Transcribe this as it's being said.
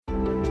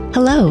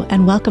Hello,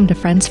 and welcome to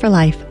Friends for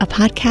Life, a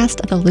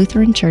podcast of the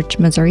Lutheran Church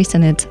Missouri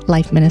Synod's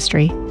Life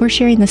Ministry. We're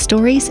sharing the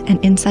stories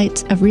and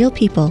insights of real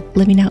people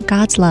living out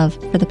God's love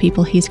for the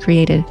people He's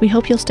created. We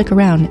hope you'll stick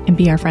around and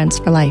be our friends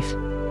for life.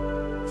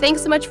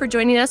 Thanks so much for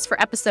joining us for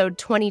episode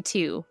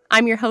 22.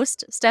 I'm your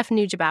host, Steph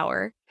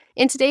Neugebauer,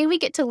 and today we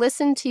get to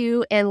listen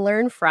to and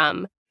learn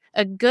from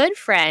a good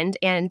friend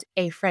and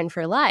a friend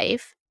for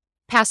life,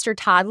 Pastor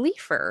Todd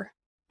Leifer.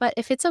 But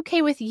if it's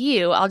okay with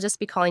you, I'll just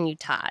be calling you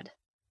Todd.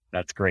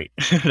 That's great.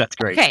 That's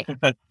great. Okay,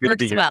 Good works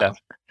to hear, well.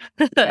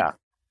 Yeah.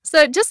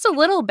 So just a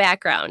little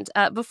background.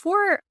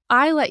 Before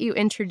I let you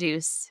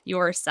introduce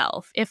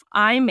yourself, if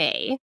I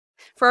may,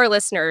 for our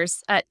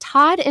listeners,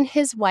 Todd and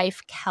his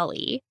wife,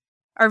 Kelly,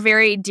 are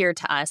very dear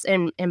to us.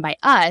 And by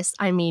us,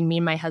 I mean me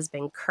and my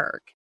husband,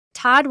 Kirk.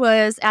 Todd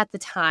was, at the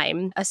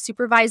time, a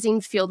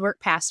supervising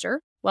fieldwork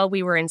pastor while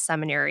we were in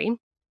seminary.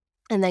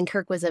 And then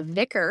Kirk was a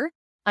vicar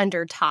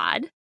under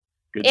Todd.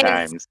 Good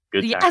times.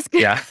 Good times.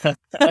 Yes,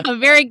 Yeah.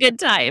 very good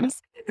times.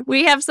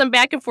 We have some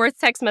back and forth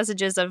text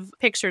messages of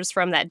pictures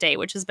from that day,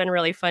 which has been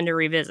really fun to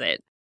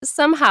revisit.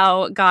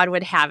 Somehow, God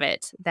would have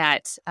it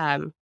that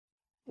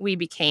we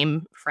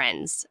became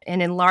friends.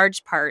 And in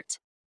large part,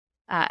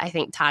 I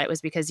think, Todd, it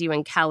was because you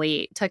and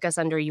Kelly took us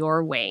under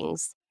your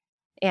wings.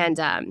 And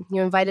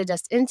you invited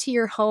us into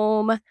your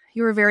home.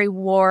 You were very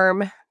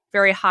warm,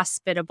 very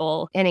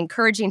hospitable, and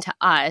encouraging to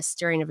us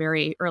during a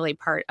very early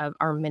part of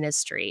our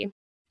ministry.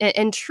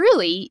 And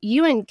truly,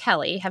 you and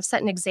Kelly have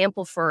set an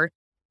example for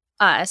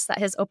us that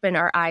has opened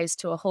our eyes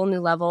to a whole new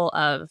level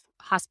of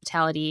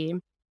hospitality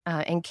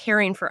and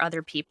caring for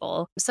other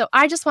people. So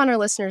I just want our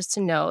listeners to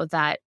know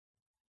that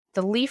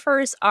the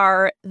Leifers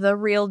are the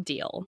real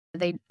deal.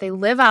 They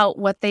live out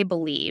what they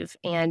believe,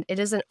 and it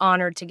is an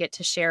honor to get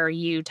to share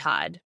you,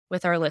 Todd,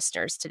 with our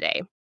listeners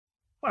today.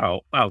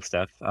 Wow,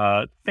 Steph.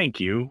 Thank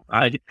you.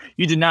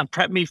 You did not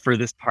prep me for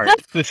this part.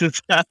 This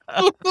is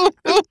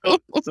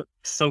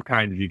so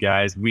kind of you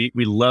guys. We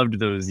loved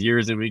those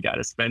years that we got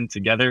to spend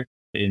together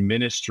in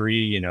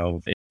ministry,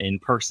 in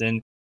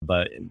person.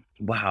 But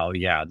wow,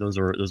 yeah, those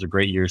are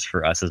great years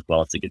for us as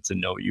well to get to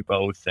know you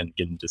both and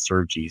getting to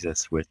serve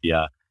Jesus with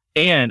you.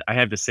 And I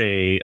have to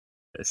say,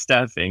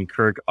 Steph and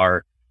Kirk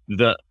are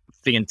the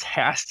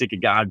fantastic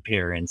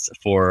godparents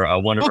for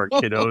one of our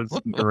kiddos,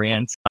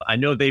 Grant. I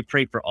know they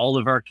pray for all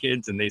of our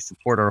kids and they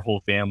support our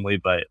whole family,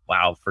 but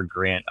wow, for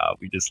Grant,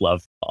 we just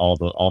love all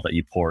that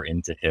you pour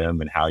into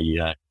him and how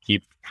you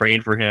keep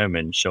praying for him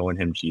and showing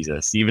him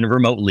Jesus, even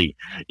remotely,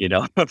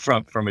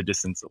 from a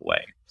distance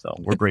away. So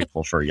we're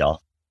grateful for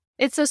y'all.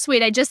 It's so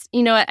sweet. I just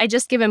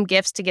give him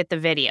gifts to get the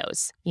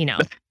videos,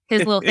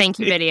 His little thank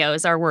you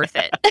videos are worth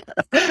it.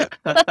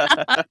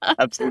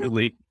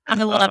 Absolutely.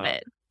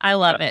 I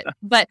love it.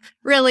 But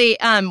really,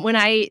 when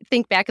I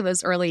think back of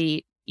those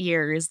early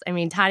years,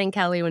 Todd and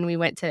Kelly, when we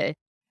went to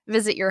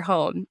visit your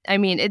home,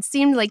 it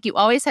seemed like you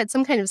always had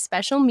some kind of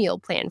special meal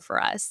plan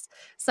for us,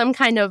 some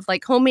kind of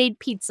like homemade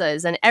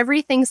pizzas and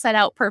everything set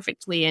out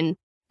perfectly and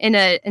in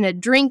a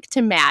drink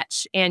to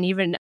match. And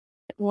even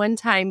one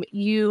time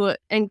you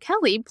and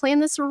Kelly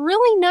planned this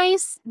really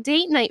nice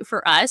date night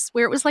for us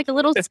where it was like a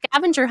little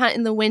scavenger hunt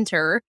in the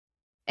winter.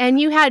 And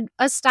you had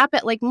us stop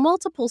at like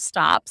multiple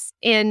stops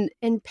and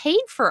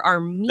paid for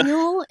our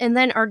meal and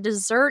then our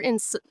dessert and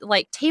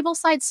like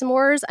tableside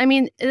s'mores.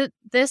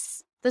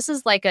 This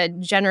is like a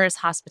generous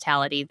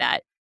hospitality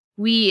that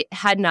we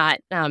had not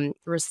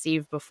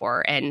received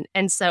before.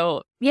 And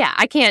so, yeah,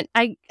 I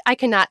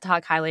cannot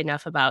talk highly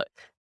enough about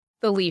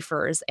the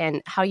Leifers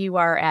and how you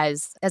are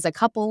as a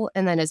couple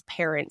and then as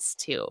parents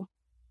too.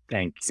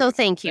 Thank you. So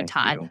thank you,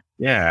 Todd.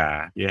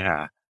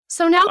 Yeah.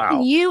 So now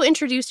Can you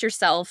introduce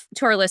yourself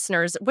to our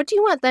listeners? What do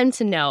you want them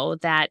to know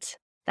that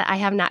I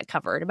have not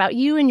covered about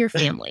you and your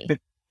family?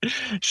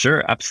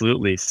 Sure,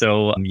 absolutely.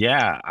 So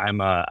I'm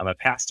a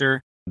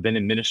pastor. I've been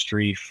in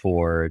ministry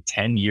for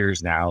 10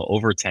 years now,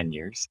 over 10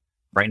 years.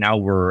 Right now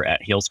we're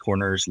at Hales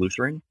Corners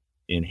Lutheran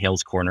in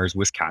Hales Corners,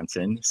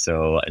 Wisconsin.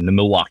 So in the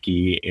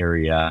Milwaukee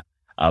area,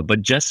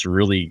 but just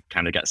really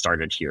kind of got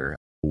started here.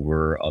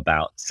 We're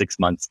about 6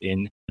 months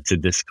in to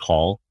this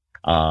call.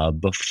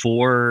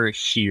 Before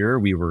here,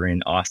 we were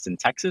in Austin,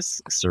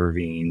 Texas,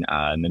 serving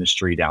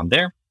ministry down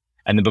there.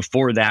 And then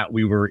before that,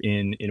 we were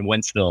in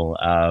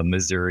Wentzville,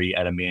 Missouri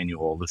at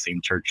Emmanuel, the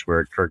same church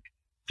where Kirk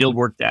field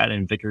worked at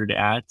and vicared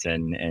at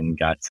and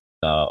got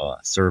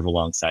serve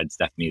alongside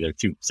Stephanie there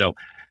too. So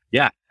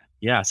yeah.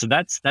 So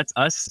that's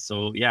us.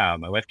 So yeah,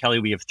 my wife, Kelly,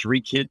 we have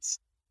 3 kids,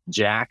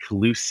 Jack,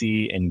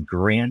 Lucy, and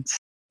Grant.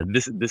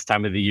 This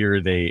time of the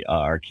year,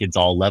 our kids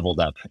all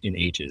leveled up in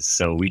ages.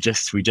 So we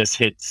just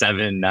hit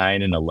 7,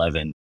 9, and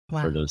 11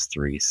 for those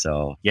 3.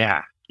 So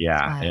yeah,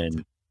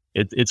 and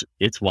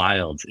it's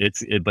wild.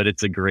 But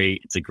it's a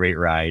great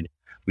ride.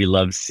 We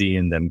love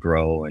seeing them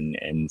grow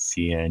and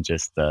seeing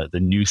just the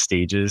new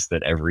stages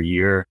that every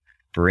year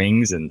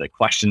brings and the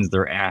questions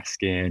they're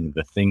asking,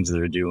 the things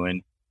they're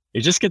doing.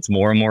 It just gets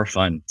more and more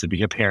fun to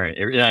be a parent.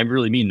 I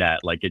really mean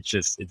that. Like it's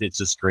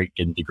just great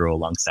getting to grow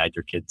alongside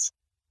your kids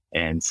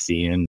and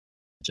seeing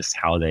just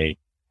how they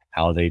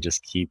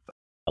just keep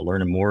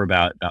learning more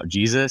about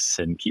Jesus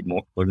and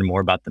learning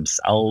more about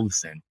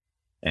themselves.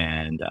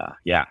 And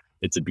yeah,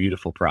 it's a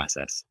beautiful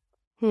process.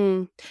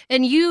 Hmm.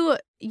 And you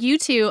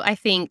two, I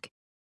think,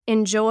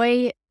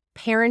 enjoy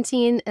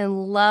parenting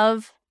and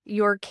love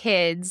your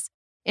kids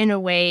in a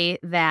way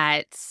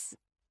that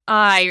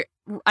I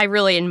I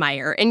really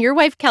admire. And your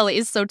wife Kelly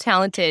is so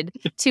talented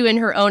too in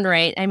her own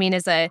right. I mean,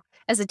 as a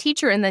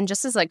teacher and then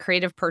just as a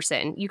creative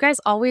person, you guys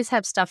always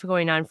have stuff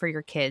going on for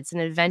your kids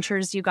and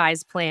adventures you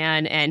guys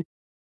plan. And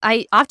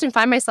I often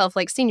find myself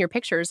like seeing your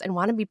pictures and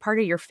want to be part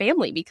of your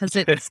family because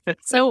it's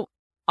so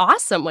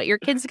awesome what your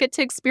kids get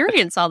to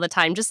experience all the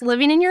time just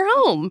living in your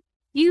home.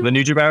 You The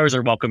Nugent-Bauers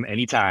are welcome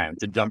anytime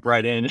to jump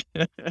right in.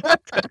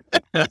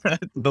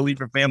 Believe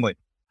your family.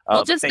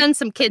 We'll just send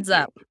some kids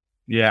up.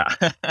 Yeah.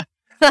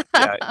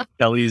 Yeah,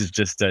 Kelly's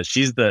just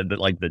she's the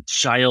like the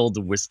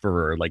child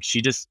whisperer. Like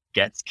she just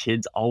gets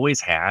kids, always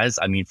has.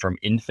 I mean, from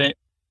infant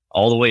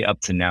all the way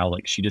up to now,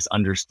 like she just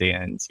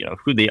understands,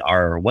 who they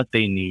are, what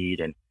they need,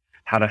 and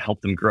how to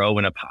help them grow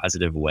in a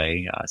positive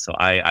way. So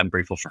I'm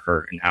grateful for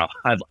her and how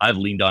I've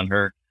leaned on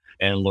her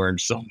and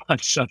learned so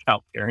much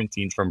about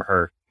parenting from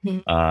her.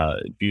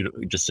 Beautiful,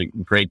 just a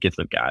great gift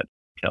of God.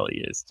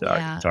 Kelly is to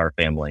our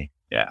family.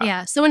 Yeah.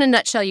 Yeah. So in a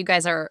nutshell, you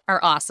guys are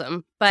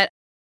awesome. But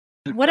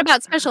what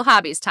about special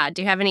hobbies, Todd?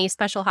 Do you have any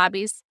special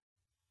hobbies?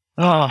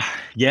 Oh,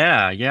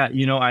 yeah.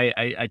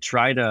 I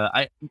try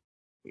to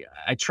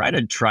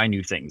try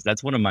new things.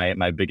 That's one of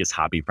my biggest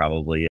hobby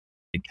probably.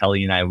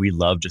 Kelly and I, we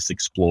love just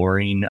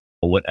exploring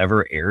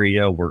whatever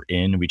area we're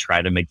in. We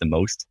try to make the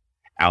most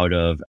out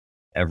of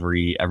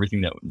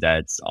everything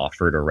that's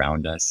offered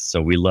around us.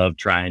 So we love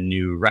trying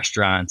new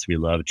restaurants. We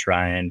love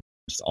trying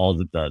just all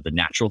the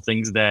natural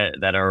things that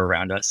are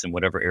around us in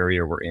whatever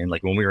area we're in.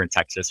 Like when we were in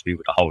Texas, we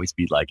would always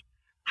be like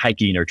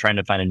hiking or trying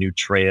to find a new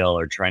trail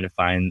or trying to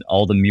find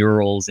all the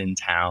murals in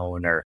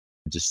town or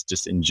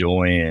just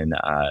enjoying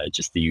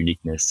just the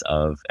uniqueness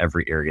of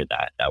every area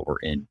that we're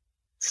in.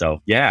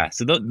 So yeah,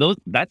 so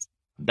that's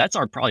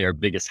probably our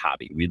biggest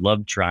hobby. We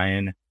love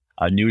trying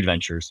new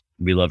adventures.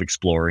 We love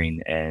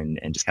exploring and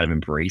just kind of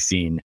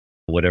embracing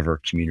whatever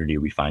community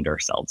we find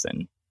ourselves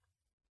in.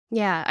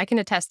 Yeah, I can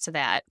attest to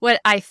that.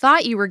 What I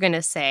thought you were going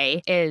to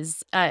say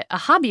is a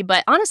hobby,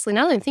 but honestly,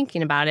 now that I'm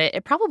thinking about it,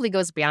 it probably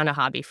goes beyond a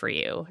hobby for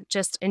you.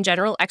 Just in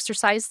general,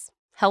 exercise,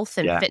 health,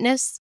 and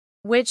fitness,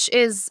 which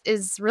is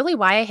really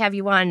why I have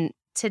you on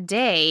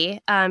today,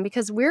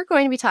 because we're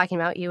going to be talking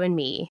about you and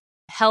me,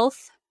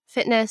 health,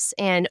 fitness,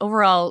 and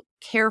overall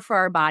care for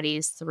our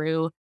bodies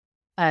through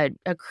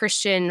a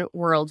Christian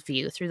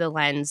worldview, through the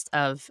lens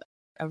of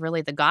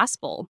really the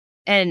gospel.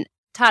 And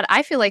Todd,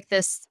 I feel like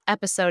this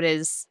episode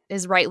is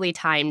rightly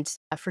timed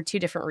for two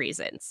different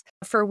reasons.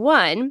 For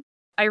one,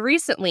 I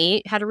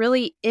recently had a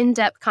really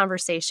in-depth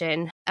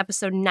conversation,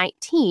 episode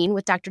 19,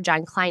 with Dr.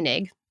 John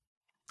Kleinig.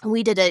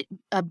 We did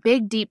a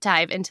big deep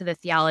dive into the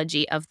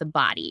theology of the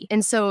body.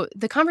 And so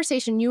the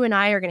conversation you and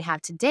I are going to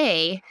have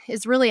today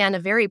is really on a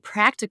very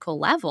practical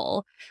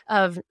level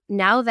of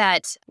now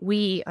that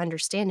we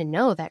understand and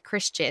know that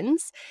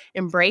Christians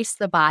embrace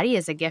the body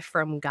as a gift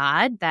from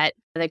God, that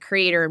the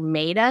Creator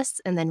made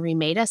us and then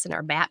remade us in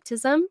our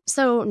baptism.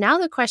 So now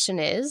the question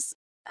is,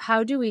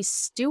 how do we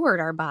steward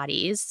our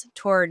bodies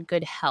toward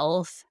good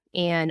health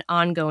and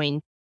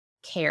ongoing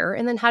care?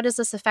 And then how does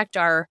this affect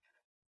our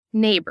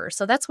neighbor?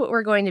 So that's what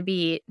we're going to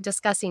be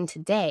discussing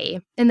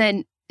today. And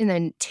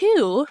then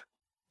two,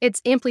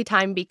 it's amply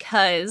time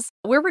because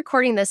we're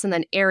recording this and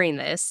then airing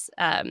this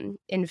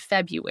in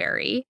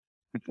February,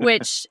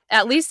 which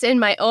at least in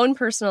my own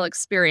personal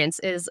experience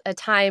is a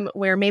time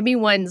where maybe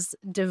one's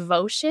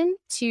devotion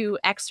to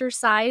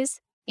exercise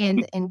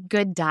and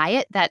good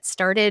diet that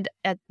started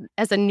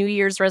as a New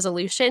Year's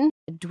resolution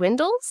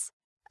dwindles.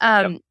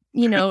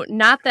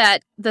 Not that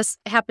this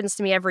happens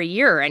to me every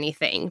year or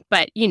anything,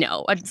 but,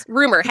 a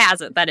rumor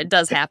has it that it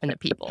does happen to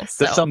people.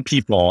 So. To some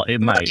people,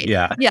 it might,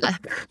 yeah. Yeah.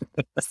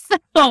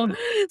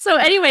 So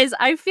anyways,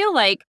 I feel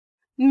like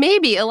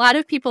maybe a lot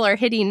of people are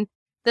hitting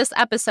this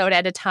episode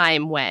at a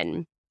time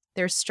when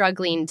they're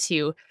struggling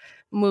to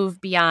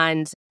move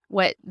beyond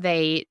what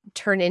they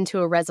turn into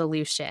a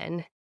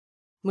resolution,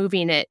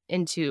 moving it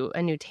into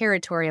a new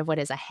territory of what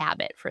is a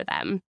habit for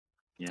them.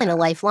 And a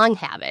lifelong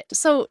habit.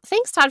 So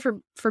thanks, Todd,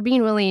 for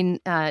being willing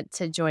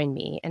to join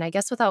me. And I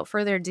guess without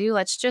further ado,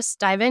 let's just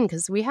dive in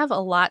because we have a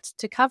lot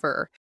to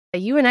cover.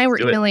 You and I were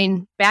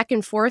emailing back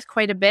and forth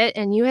quite a bit,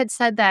 and you had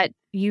said that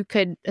you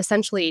could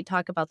essentially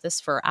talk about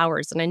this for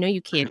hours. And I know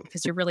you can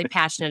because you're really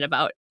passionate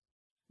about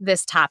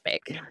this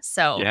topic.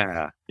 So,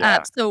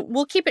 so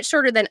we'll keep it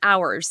shorter than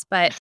hours,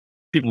 but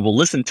people will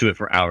listen to it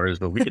for hours,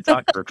 but we could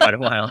talk for quite a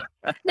while.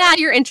 Nah,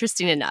 you're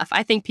interesting enough.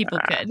 I think people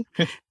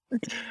could.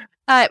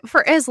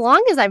 For as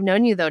long as I've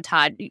known you, though,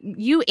 Todd,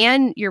 you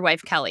and your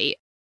wife, Kelly,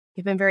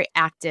 you've been very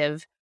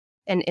active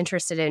and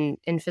interested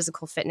in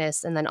physical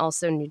fitness and then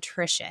also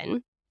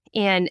nutrition.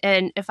 And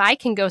if I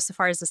can go so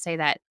far as to say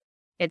that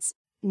it's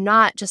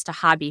not just a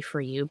hobby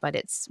for you, but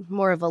it's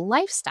more of a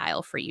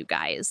lifestyle for you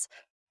guys.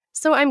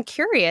 So I'm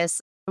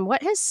curious,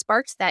 what has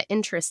sparked that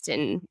interest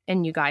in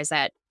you guys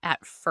at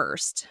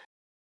first?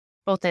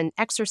 both in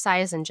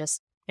exercise and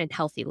just in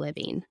healthy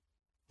living.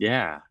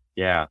 Yeah.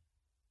 Yeah.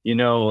 You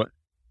know,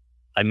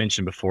 I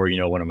mentioned before,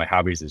 one of my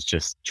hobbies is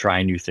just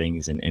trying new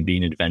things and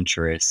being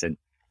adventurous.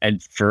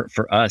 And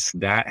for us,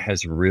 that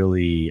has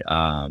really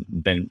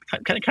been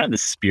kind of the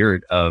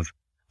spirit of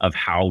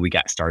how we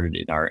got started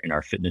in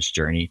our fitness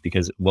journey.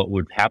 Because what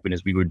would happen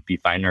is we would be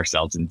finding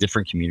ourselves in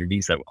different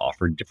communities that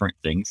offered different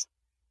things,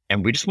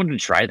 and we just wanted to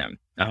try them.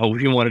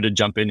 We wanted to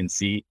jump in and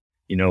see,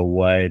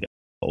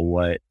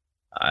 what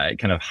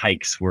kind of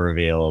hikes were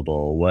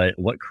available,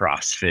 what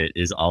CrossFit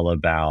is all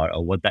about,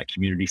 or what that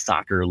community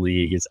soccer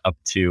league is up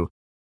to.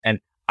 And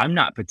I'm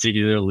not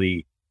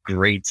particularly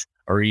great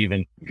or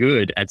even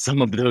good at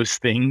some of those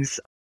things,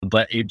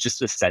 but it's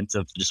just a sense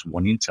of just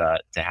wanting to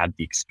have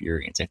the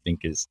experience, I think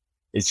is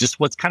just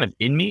what's kind of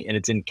in me, and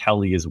it's in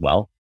Kelly as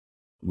well.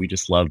 We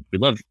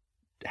love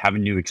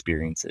having new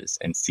experiences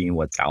and seeing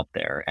what's out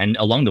there. And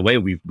along the way,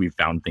 we've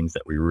found things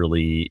that we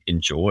really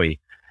enjoy,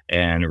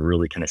 and it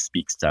really kind of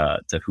speaks to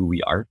who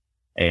we are,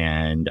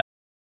 and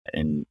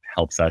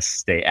helps us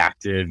stay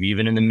active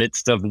even in the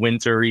midst of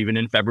winter, even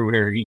in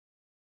February.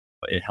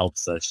 It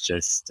helps us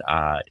just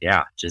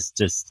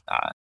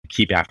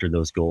keep after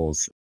those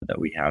goals that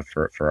we have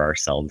for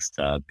ourselves,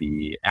 to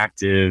be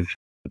active,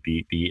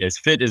 be as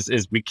fit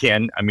as we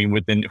can. I mean,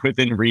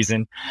 within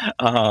reason.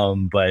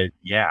 But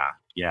yeah,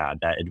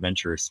 that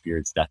adventurous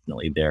spirit's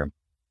definitely there.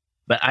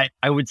 But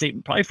I would say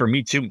probably for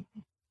me too,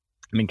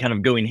 I mean, kind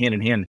of going hand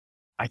in hand,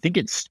 I think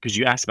it's because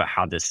you asked about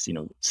how this,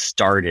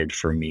 started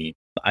for me.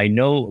 I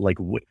know like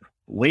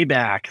way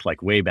back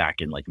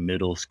in like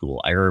middle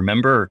school, I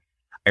remember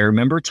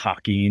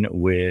talking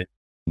with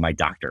my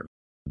doctor,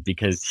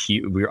 because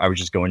I was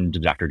just going to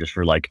the doctor just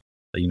for like,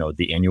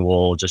 the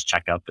annual just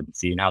checkup and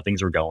seeing how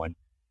things were going.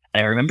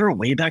 And I remember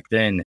way back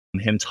then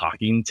him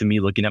talking to me,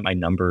 looking at my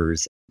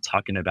numbers,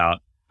 talking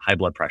about high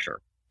blood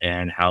pressure,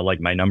 and how like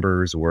my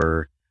numbers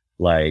were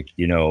like,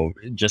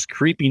 just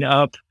creeping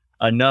up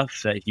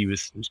enough that he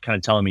was kind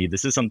of telling me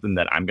this is something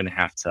that I'm going to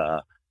have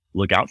to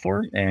look out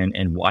for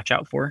and watch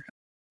out for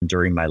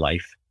during my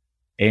life.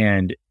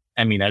 And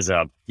I mean, as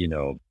a,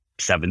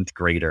 seventh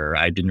grader,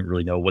 I didn't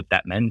really know what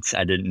that meant.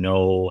 I didn't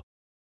know,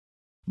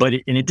 but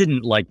it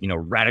didn't like,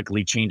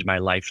 radically change my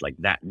life like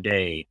that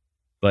day.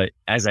 But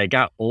as I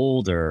got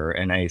older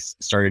and I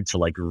started to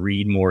like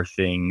read more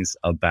things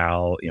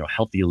about,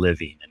 healthy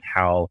living, and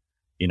how,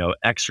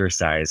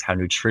 exercise, how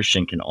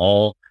nutrition can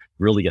all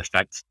really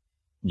affect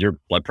your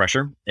blood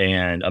pressure,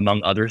 and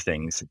among other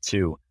things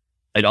too,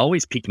 it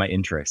always piqued my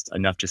interest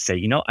enough to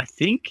say, I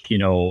think,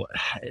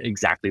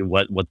 exactly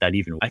what that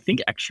even, I think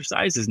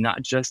exercise is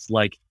not just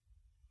like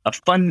a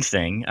fun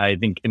thing. I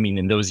mean,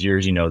 in those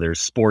years,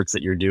 there's sports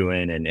that you're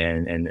doing,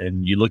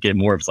 and you look at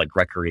more of like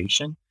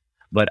recreation.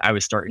 But I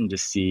was starting to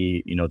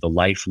see, the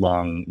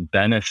lifelong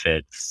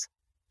benefits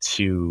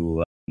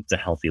to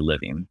healthy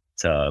living,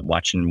 to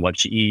watching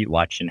what you eat,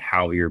 watching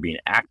how you're being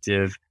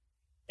active.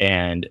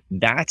 And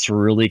that's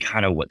really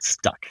kind of what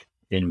stuck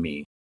in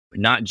me.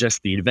 Not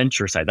just the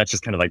adventure side. That's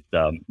just kind of like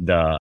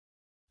the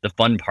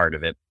fun part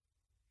of it.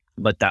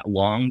 But that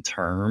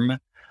long-term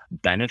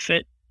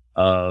benefit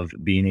of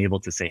being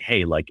able to say,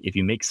 hey, like if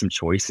you make some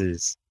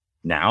choices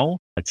now,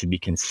 to be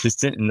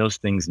consistent in those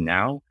things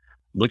now,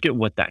 look at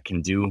what that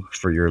can do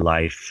for your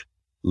life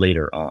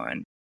later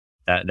on.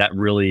 That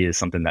really is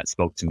something that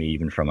spoke to me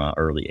even from an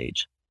early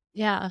age.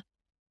 Yeah.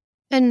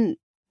 And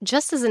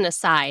just as an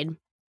aside,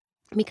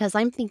 because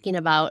I'm thinking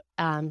about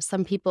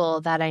some people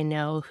that I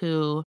know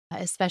who,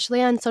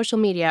 especially on social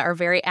media, are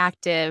very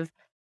active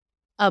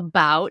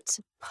about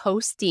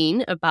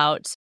posting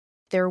about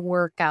their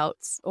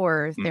workouts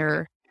or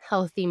their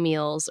healthy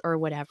meals or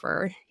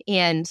whatever.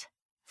 And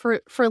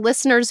for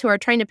listeners who are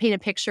trying to paint a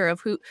picture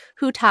of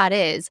who Todd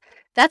is,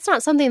 that's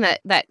not something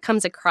that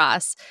comes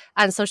across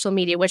on social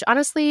media, which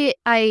honestly,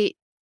 I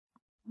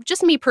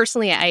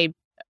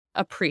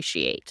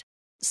appreciate.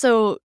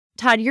 So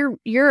Todd,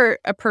 you're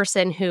a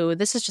person who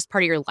this is just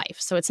part of your life.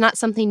 So it's not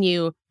something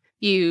you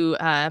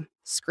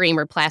scream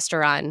or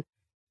plaster on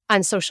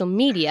social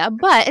media,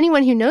 but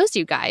anyone who knows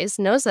you guys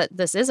knows that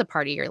this is a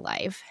part of your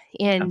life.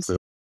 And Absolutely.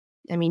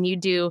 I mean, you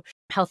do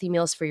healthy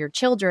meals for your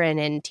children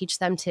and teach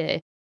them to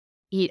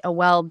eat a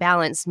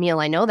well-balanced meal.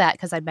 I know that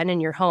because I've been in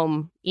your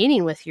home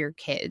eating with your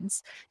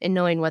kids and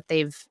knowing what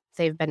they've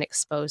been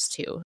exposed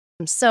to.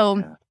 So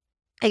Yeah.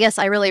 I guess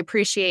I really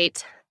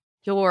appreciate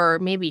your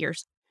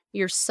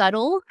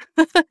subtle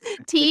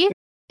tea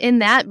in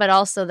that, but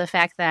also the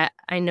fact that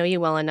I know you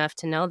well enough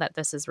to know that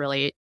this is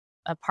really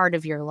a part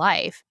of your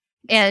life.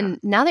 And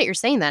now that you're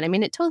saying that, I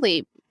mean, it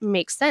totally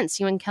makes sense.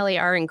 You and Kelly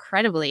are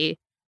incredibly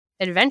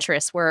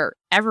adventurous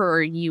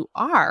wherever you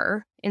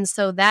are. And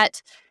so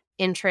that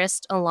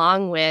interest,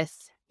 along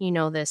with,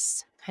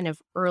 this kind of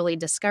early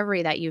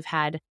discovery that you've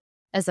had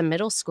as a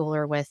middle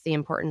schooler with the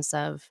importance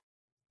of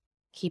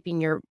keeping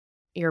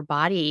your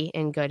body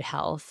in good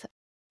health,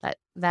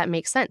 that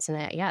makes sense. And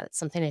that's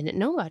something I didn't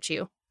know about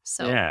you.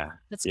 So Yeah.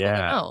 that's cool to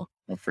know.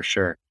 Well, for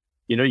sure.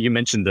 You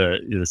mentioned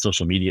the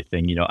social media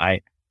thing.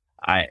 I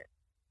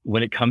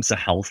when it comes to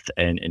health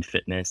and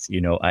fitness,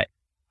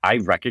 I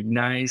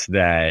recognize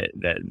that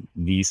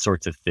these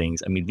sorts of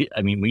things. I mean,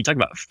 when you talk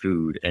about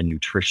food and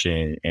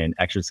nutrition and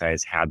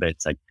exercise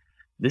habits, like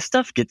this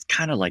stuff gets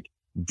kind of like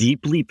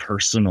deeply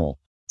personal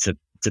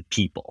to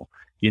people,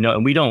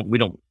 and we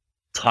don't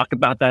talk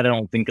about that. I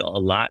don't think a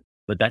lot,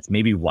 but that's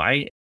maybe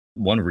why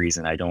one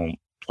reason I don't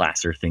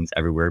plaster things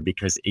everywhere,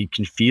 because it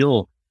can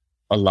feel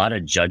a lot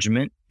of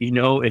judgment,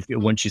 if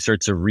once you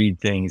start to read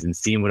things and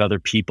seeing what other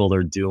people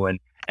are doing.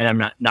 And I'm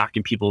not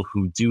knocking people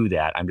who do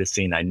that. I'm just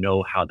saying I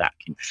know how that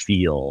can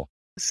feel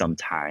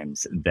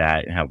sometimes,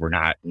 that we're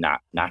not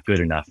good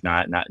enough,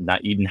 not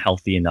eating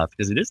healthy enough,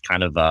 because it is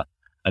kind of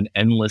an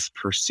endless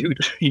pursuit,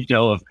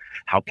 of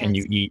how can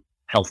you eat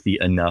healthy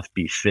enough,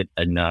 be fit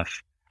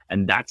enough.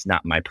 And that's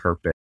not my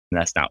purpose. And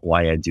that's not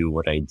why I do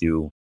what I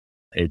do.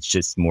 It's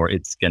just more,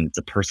 it's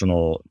a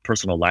personal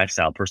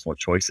lifestyle, personal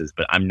choices,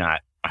 but I'm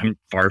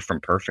far from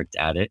perfect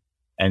at it.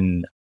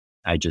 And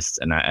I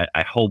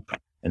hope,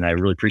 and I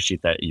really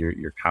appreciate that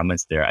your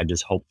comments there. I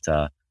just hope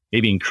to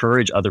maybe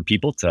encourage other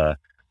people to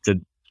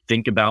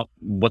think about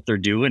what they're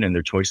doing and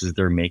their choices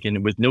they're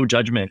making with no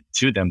judgment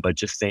to them, but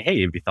just say,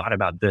 hey, have you thought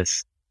about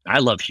this? I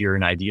love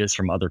hearing ideas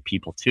from other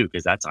people too,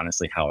 because that's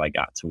honestly how I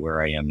got to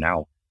where I am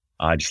now.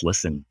 I just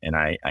listen and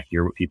I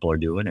hear what people are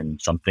doing,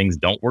 and some things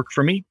don't work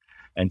for me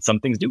and some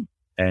things do.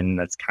 And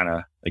that's kind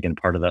of, again,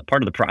 part of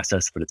the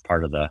process, but it's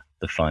part of the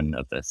fun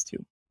of this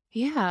too.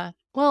 Yeah.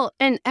 Well,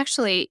 and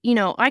actually,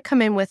 I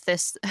come in with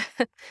this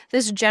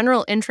this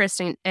general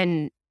interest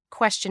and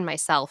question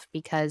myself,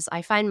 because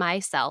I find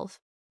myself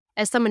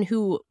as someone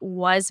who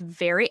was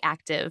very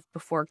active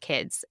before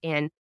kids,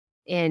 and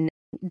in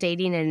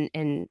dating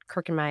and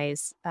Kirk and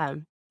my's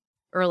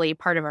early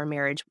part of our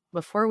marriage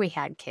before we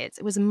had kids,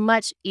 it was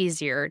much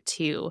easier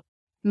to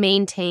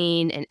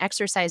maintain an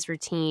exercise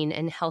routine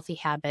and healthy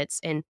habits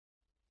and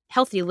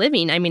healthy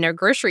living. I mean, our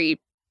grocery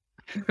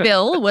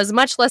bill was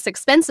much less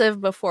expensive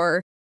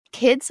before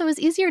kids, so it was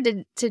easier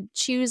to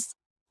choose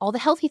all the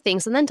healthy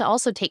things, and then to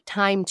also take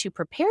time to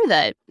prepare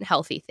the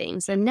healthy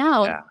things. And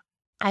now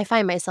I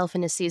find myself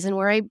in a season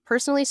where I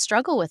personally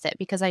struggle with it,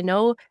 because I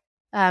know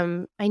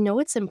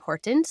it's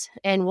important,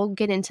 and we'll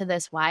get into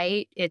this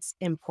why it's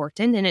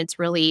important, and it's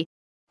really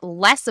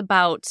less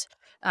about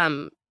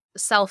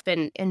self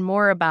and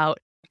more about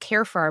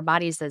care for our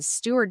bodies as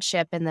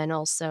stewardship, and then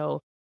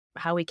also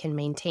how we can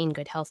maintain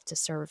good health to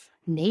serve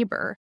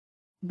neighbor.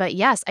 But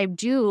yes, I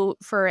do,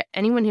 for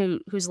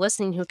anyone who's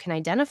listening who can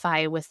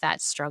identify with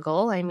that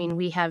struggle. I mean,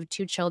 we have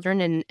 2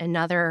 children and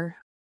another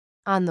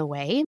on the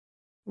way.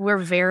 We're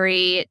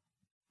very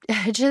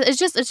it's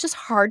just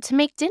hard to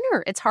make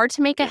dinner. It's hard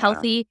to make a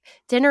healthy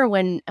dinner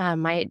when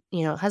my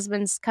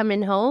husband's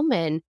coming home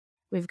and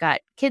we've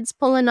got kids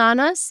pulling on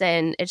us,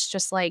 and it's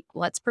just like,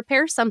 let's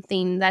prepare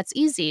something that's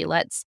easy.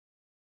 Let's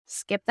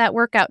skip that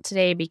workout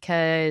today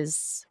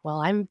because,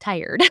 well, I'm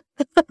tired.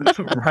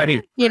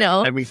 Right. You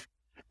know? I mean,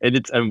 and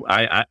it's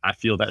I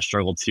feel that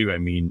struggle too. I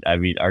mean,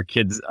 our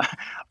kids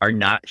are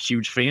not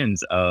huge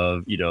fans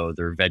of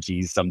their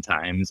veggies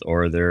sometimes,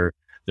 or their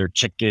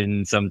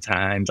chicken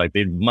sometimes. Like,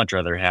 they'd much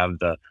rather have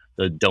the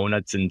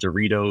donuts and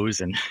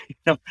Doritos, and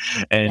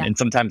and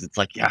sometimes it's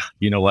like,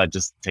 you know what,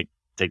 just take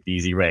the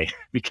easy way,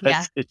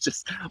 because it's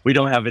just, we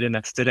don't have it in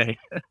us today.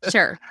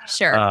 Sure.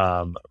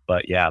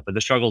 But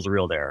the struggle's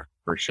real there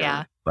for sure.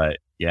 Yeah. But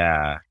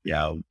yeah.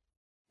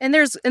 And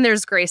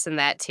there's grace in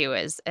that too,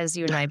 as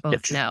you and I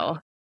both know.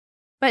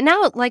 But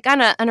now, like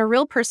on a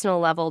real personal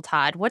level,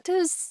 Todd, what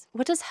does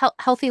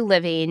healthy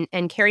living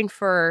and caring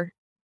for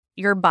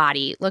your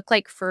body look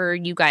like for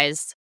you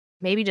guys?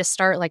 Maybe just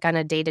start like on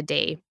a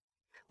day-to-day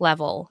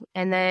level,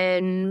 and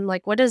then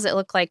like, what does it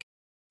look like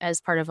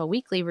as part of a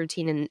weekly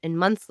routine and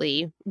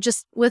monthly?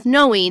 Just with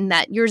knowing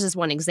that yours is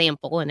one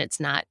example and it's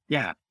not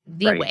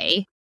the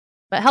way.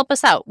 But help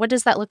us out. What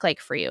does that look like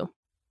for you?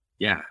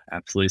 Yeah,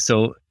 absolutely.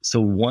 So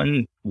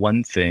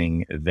one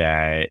thing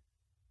that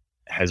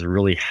has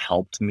really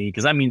helped me,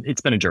 because I mean,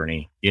 it's been a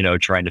journey,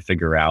 trying to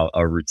figure out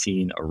a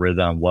routine, a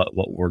rhythm,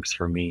 what works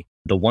for me.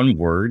 The one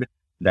word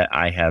that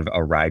I have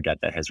arrived at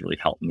that has really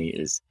helped me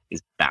is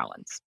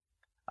balance.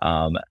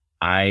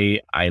 I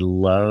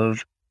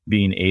love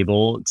being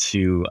able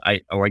to, I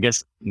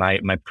guess my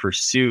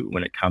pursuit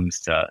when it comes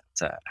to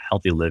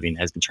healthy living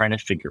has been trying to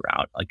figure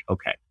out, like,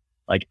 okay,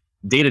 like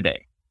day to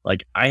day,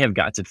 like I have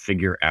got to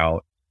figure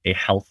out a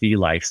healthy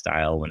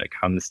lifestyle when it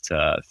comes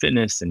to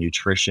fitness and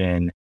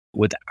nutrition,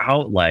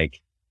 without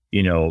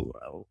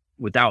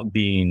without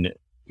being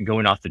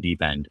going off the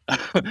deep end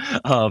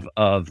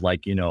of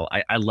like,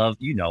 I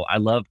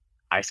love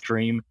ice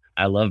cream.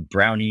 I love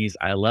brownies.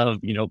 I love,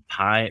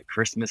 pie at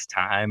Christmas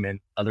time and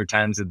other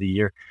times of the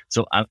year.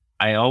 So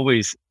I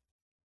always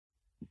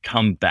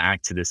come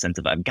back to the sense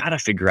of, I've got to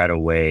figure out a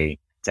way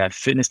to have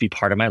fitness be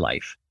part of my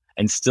life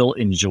and still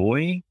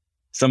enjoy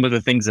some of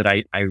the things that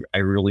I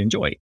really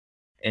enjoy.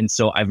 And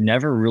so I've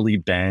never really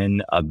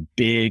been a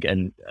big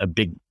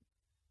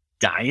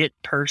diet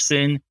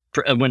person.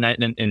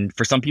 And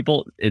for some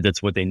people,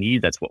 that's what they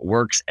need. That's what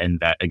works. And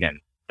that, again,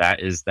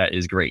 that is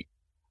great,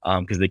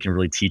 because they can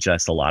really teach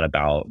us a lot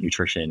about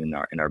nutrition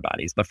in our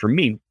bodies. But for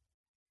me,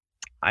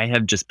 I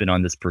have just been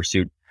on this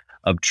pursuit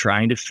of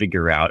trying to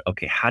figure out,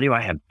 okay, how do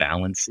I have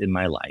balance in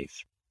my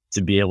life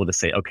to be able to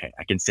say, okay,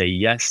 I can say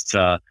yes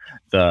to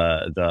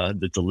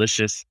the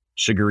delicious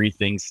sugary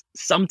things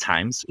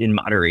sometimes in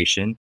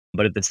moderation,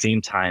 but at the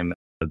same time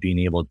being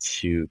able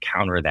to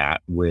counter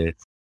that with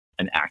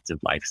an active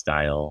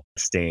lifestyle,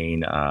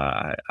 staying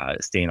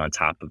on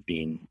top of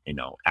being,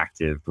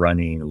 active,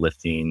 running,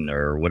 lifting,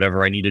 or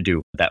whatever I need to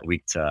do that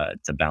week to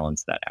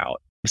balance that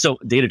out. So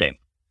day to day,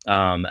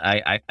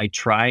 I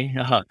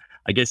try,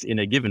 I guess in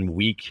a given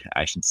week,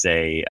 I should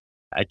say,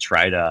 I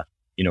try to,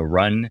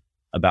 run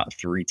about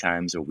 3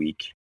 times a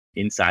week,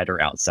 inside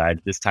or outside.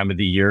 This time of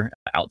the year,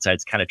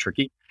 outside's kind of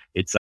tricky.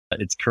 It's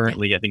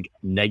currently, I think,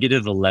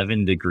 negative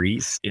 11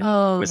 degrees in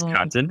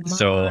Wisconsin.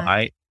 So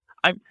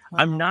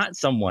I'm not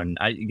someone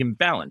I can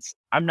balance.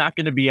 I'm not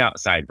going to be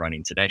outside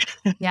running today.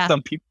 Yeah.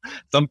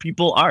 Some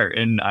people are,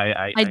 and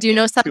I do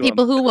know some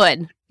people who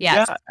would.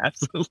 Yes. Yeah,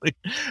 absolutely.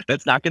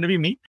 That's not going to be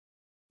me.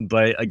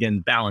 But again,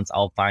 balance.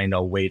 I'll find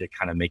a way to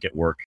kind of make it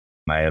work.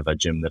 I have a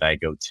gym that I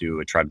go to,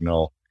 a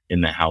treadmill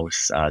in the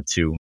house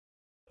too,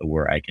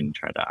 where I can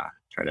try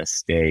to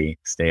stay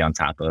on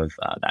top of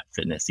that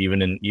fitness,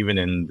 even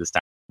in this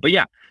time. But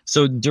yeah,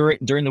 so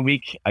during the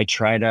week, I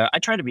try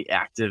to be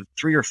active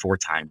 3 or 4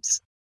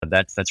 times.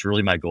 That's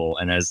really my goal.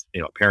 And as a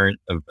parent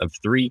of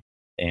 3,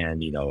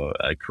 and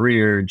a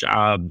career,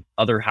 job,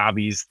 other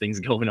hobbies,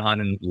 things going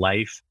on in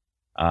life,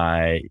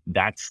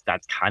 that's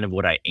kind of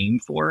what I aim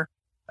for.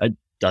 It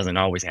doesn't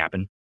always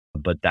happen,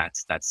 but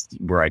that's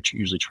where I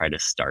usually try to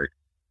start.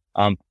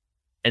 And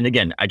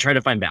again, I try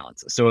to find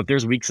balance. So if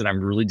there's weeks that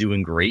I'm really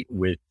doing great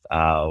with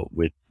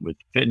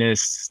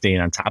fitness, staying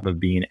on top of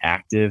being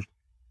active,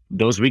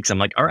 those weeks I'm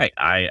like, all right,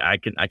 I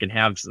can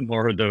have some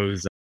more of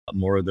those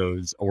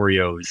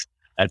Oreos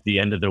at the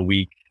end of the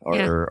week,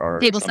 or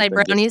tableside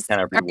brownies,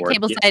 or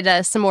tableside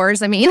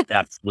s'mores. I mean,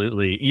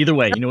 absolutely. Either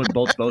way,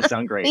 both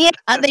sound great. Yeah,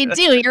 they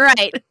do. You're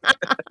right.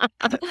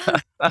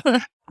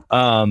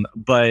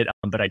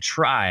 But I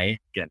try,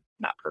 again,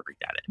 not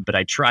perfect at it, but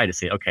I try to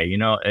say, okay,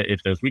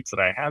 if there's weeks that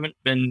I haven't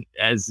been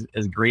as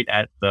great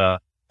at the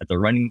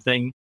running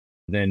thing,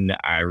 then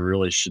I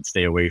really should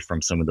stay away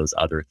from some of those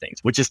other things,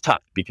 which is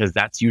tough because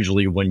that's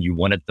usually when you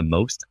want it the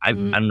most. I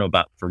don't know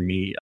about for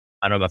me.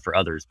 I don't know about for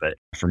others, but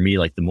for me,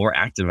 like the more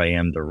active I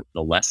am, the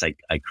less I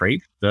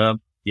crave the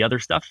other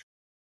stuff.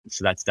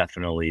 So that's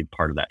definitely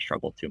part of that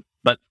struggle too.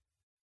 But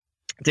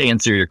to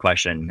answer your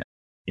question,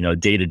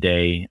 day to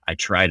day, I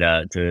try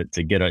to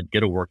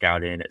get a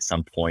workout in at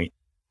some point.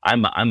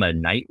 I'm a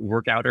night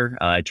workouter.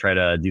 I try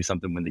to do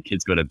something when the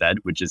kids go to bed,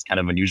 which is kind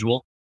of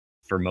unusual.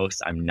 For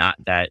most, I'm not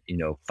that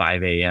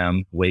 5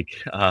 a.m.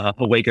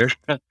 waker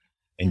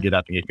and get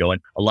up and get going.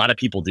 A lot of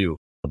people do,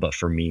 but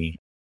for me,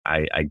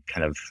 I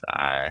kind of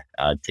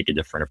take a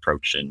different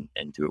approach and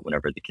do it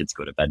whenever the kids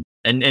go to bed.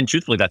 And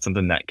truthfully, that's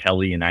something that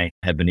Kelly and I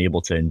have been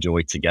able to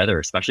enjoy together,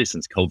 especially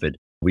since COVID.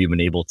 We've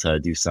been able to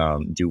do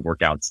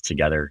workouts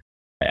together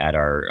at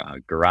our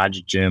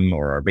garage gym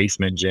or our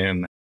basement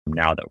gym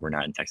now that we're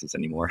not in Texas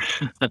anymore.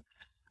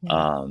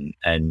 Yeah.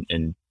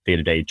 And day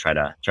to day, try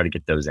to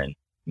get those in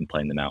and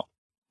playing them out.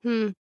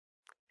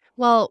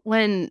 Well,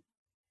 when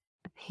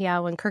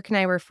Kirk and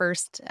I were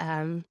first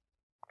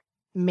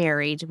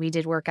married, we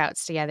did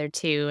workouts together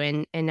too,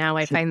 and now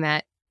I find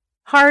that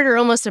hard or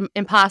almost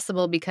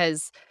impossible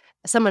because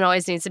someone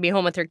always needs to be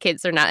home with their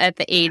kids. They're not at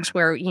the age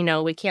where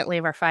we can't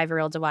leave our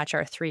 5-year-old to watch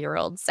our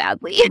 3-year-old,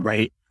 sadly.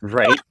 Right.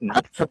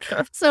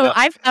 So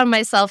I found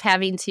myself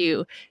having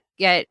to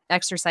get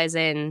exercise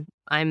in.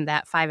 I'm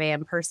that 5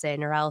 a.m.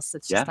 person, or else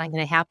it's just not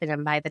going to happen.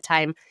 And by the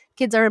time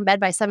kids are in bed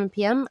by 7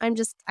 p.m.,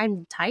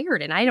 I'm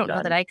tired, and I don't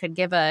know that I could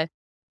give a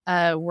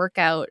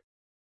workout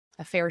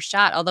a fair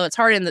shot. Although it's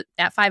hard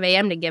at 5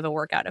 a.m. to give a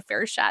workout a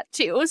fair shot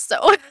too.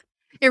 So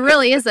it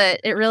really is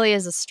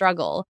a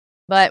struggle.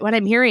 But what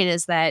I'm hearing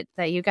is that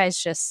you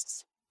guys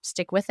just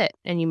stick with it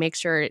and you make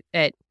sure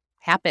it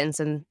happens.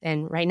 And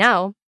right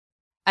now,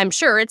 I'm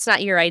sure it's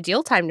not your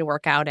ideal time to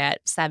work out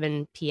at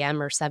 7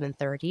 p.m. or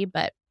 7:30,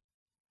 but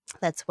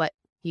that's what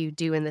you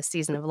do in this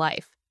season of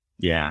life.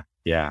 Yeah.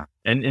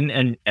 And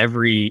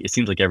it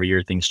seems like every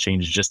year things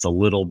change just a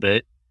little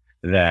bit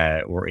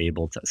that we're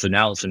able to. So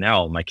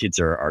now my kids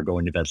are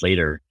going to bed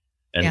later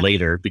and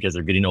later because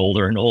they're getting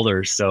older and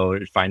older. So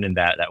finding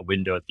that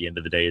window at the end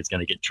of the day is going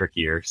to get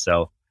trickier.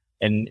 So,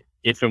 and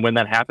if and when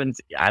that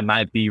happens, I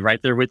might be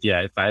right there with you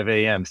at 5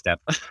 a.m. Steph.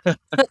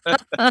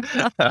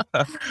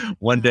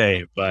 One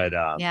day, but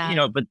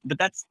but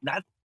that's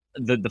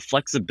the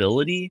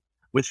flexibility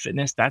with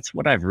fitness. That's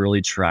what I've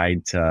really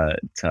tried to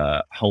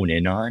hone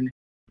in on,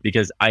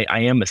 because I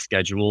am a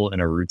schedule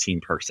and a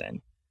routine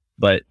person.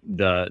 But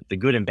the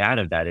good and bad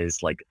of that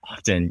is, like,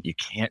 often you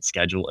can't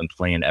schedule and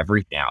plan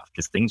everything out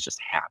because things just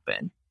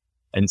happen.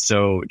 And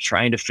so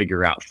trying to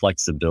figure out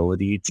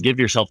flexibility to give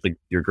yourself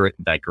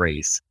that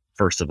grace,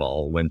 first of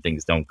all, when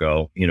things don't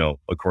go,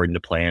 according to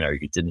plan, or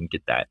you didn't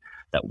get that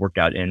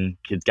workout in,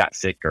 kids got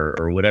sick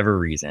or whatever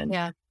reason.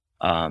 Yeah.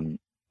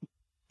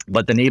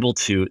 But then able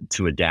to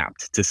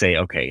adapt, to say,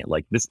 okay,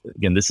 like this,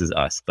 again, this is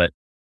us, but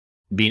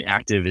being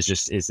active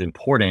is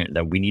important,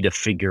 that we need to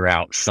figure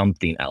out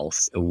something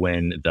else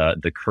when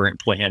the current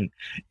plan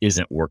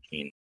isn't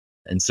working.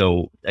 And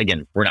so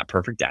again, we're not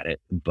perfect at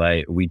it,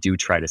 but we do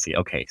try to see,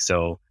 okay,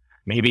 so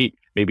maybe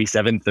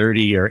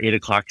 7:30 or 8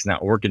 o'clock is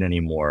not working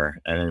anymore.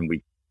 And then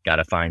we got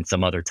to find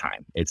some other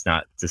time. It's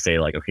not to say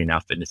like, okay,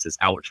 now fitness is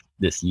out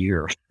this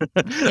year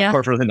Yeah.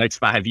 or for the next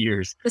 5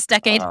 years, This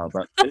decade.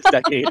 but this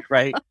decade,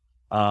 right?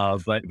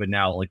 But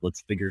now like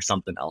let's figure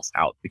something else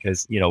out,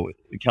 because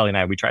Kelly and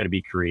I, we try to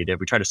be creative.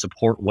 We try to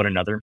support one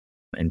another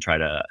and try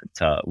to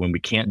when we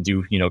can't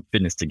do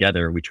fitness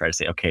together, we try to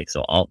say, okay,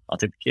 so I'll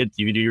take the kids,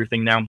 you do your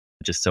thing now,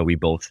 just so we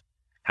both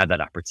have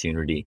that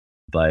opportunity.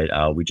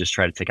 But we just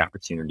try to take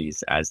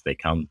opportunities as they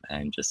come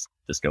and just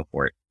go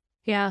for it.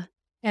 Yeah.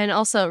 And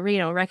also,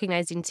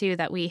 recognizing too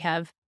that we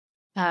have,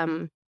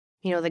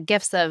 the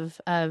gifts of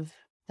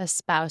a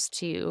spouse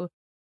to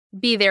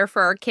be there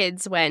for our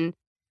kids when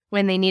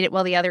they need it,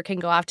 while the other can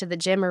go off to the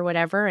gym or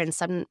whatever. And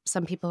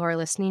some people who are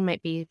listening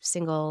might be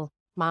single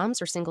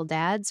moms or single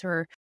dads,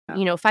 or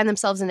find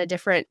themselves in a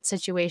different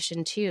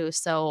situation too.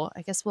 So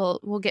I guess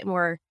we'll get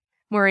more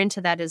into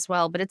that as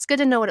well. But it's good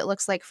to know what it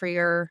looks like for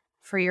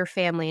your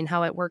family and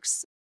how it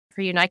works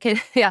for you. And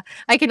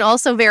I can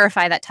also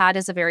verify that Todd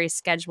is a very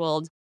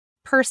scheduled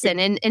person,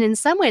 and in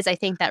some ways I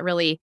think that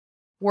really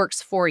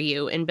works for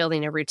you in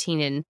building a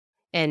routine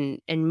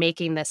and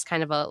making this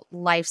kind of a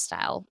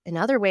lifestyle. In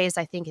other ways,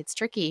 I think it's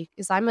tricky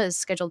because I'm a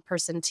scheduled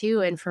person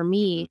too. And for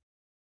me,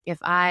 if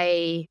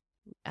I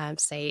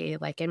say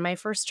like in my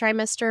first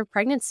trimester of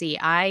pregnancy,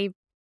 I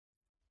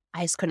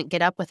just couldn't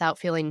get up without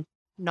feeling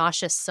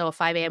nauseous. So a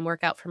 5 a.m.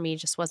 workout for me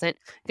just wasn't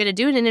going to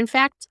do it. And in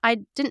fact, I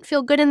didn't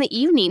feel good in the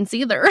evenings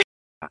either.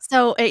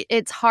 So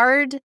it's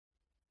hard.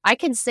 I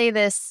can say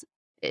this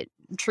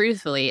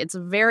truthfully, it's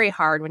very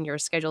hard when you're a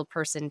scheduled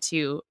person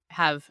to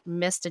have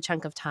missed a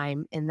chunk of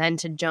time and then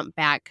to jump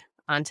back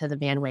onto the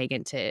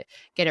bandwagon to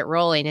get it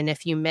rolling. And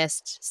if you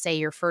missed, say,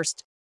 your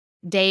first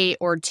day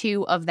or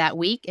two of that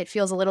week, it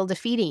feels a little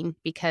defeating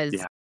because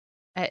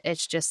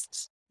it's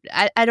just,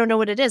 I don't know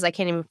what it is. I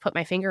can't even put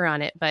my finger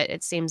on it, but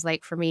it seems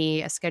like for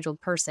me, a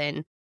scheduled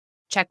person,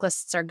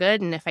 checklists are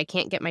good. And if I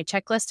can't get my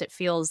checklist, it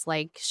feels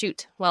like,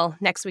 shoot, well,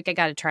 next week I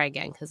got to try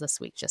again because this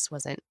week just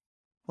wasn't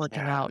working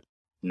out.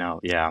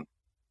 No, yeah.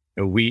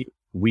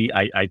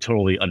 I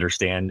totally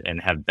understand and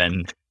have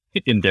been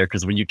in there,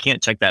 because when you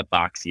can't check that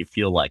box, you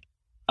feel like,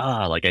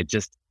 like I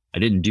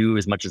didn't do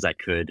as much as I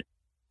could,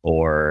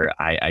 or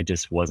I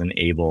just wasn't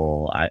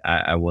able,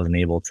 I wasn't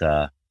able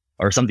to,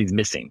 or something's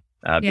missing,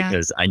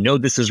 because I know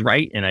this is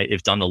right. And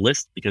it's on the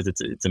list because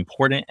it's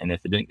important. And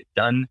if it didn't get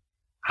done,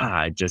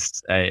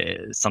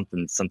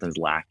 something's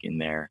lacking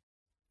there.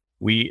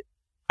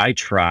 I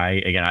try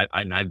again,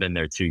 I've been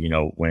there too,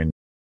 when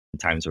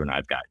times when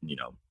I've gotten,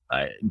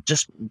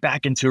 just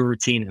back into a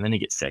routine, and then you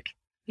get sick.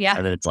 Yeah.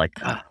 And then it's like,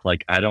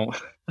 like I don't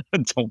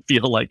don't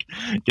feel like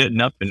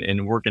getting up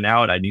and working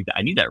out. I need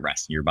that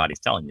rest. Your body's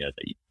telling you that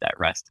you need that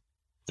rest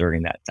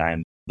during that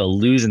time. But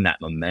losing that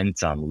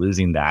momentum,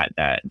 losing that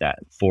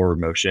forward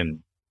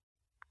motion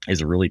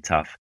is really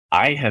tough.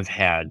 I have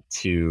had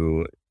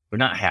to, or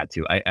not had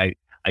to, I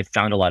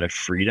found a lot of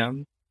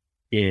freedom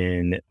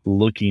in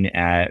looking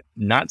at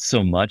not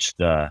so much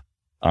the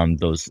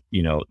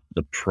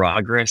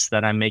progress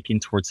that I'm making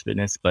towards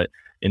fitness, but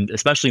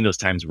especially in those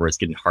times where it's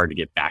getting hard to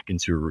get back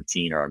into a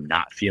routine, or I'm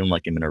not feeling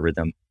like I'm in a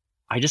rhythm,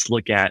 I just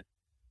look at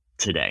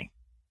today.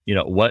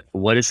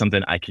 What is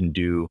something I can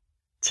do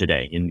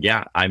today? And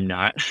yeah, I'm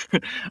not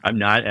I'm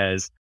not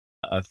as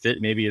fit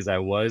maybe as I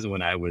was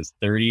when I was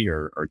 30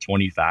 or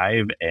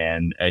 25,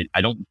 and I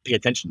don't pay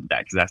attention to that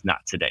because that's not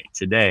today.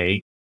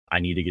 Today, I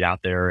need to get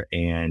out there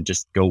and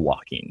just go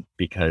walking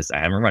because I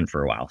haven't run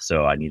for a while.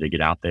 So I need to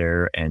get out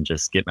there and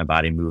just get my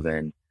body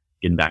moving,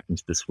 getting back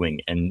into the swing.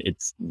 And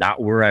it's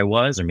not where I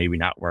was, or maybe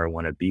not where I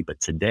want to be,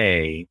 but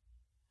today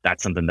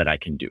that's something that I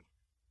can do.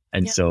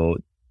 And so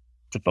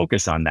to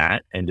focus on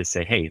that and to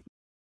say, hey,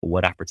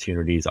 what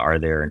opportunities are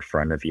there in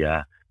front of you?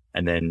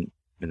 And then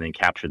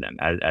capture them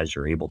as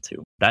you're able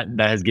to. That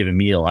has given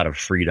me a lot of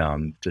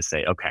freedom to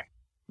say, okay,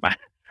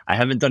 I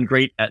haven't done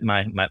great at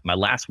my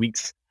last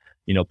week's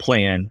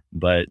plan,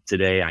 but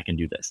today I can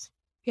do this.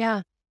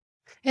 Yeah.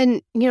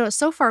 And,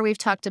 so far we've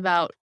talked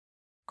about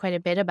quite a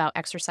bit about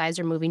exercise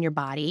or moving your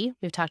body.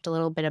 We've talked a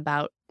little bit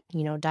about,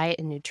 diet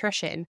and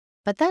nutrition.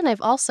 But then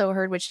I've also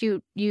heard, which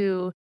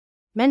you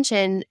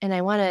mentioned, and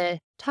I want to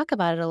talk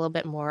about it a little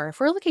bit more. If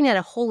we're looking at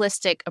a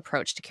holistic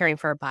approach to caring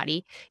for our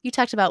body, you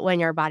talked about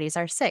when our bodies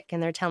are sick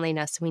and they're telling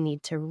us we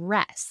need to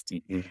rest.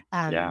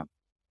 Mm-hmm.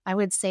 I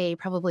would say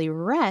probably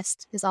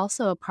rest is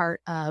also a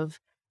part of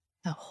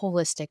a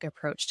holistic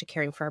approach to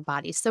caring for our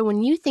bodies. So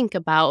when you think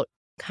about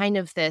kind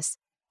of this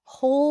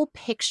whole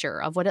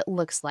picture of what it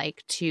looks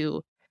like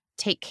to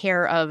take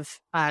care of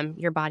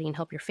your body and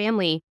help your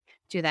family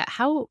do that,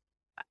 how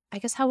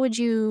would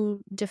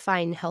you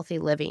define healthy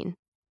living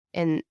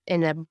in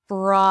a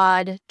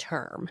broad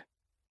term?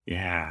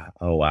 Yeah.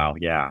 Oh, wow.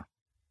 Yeah.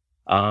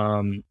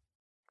 I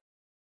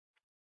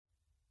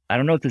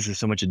don't know if this is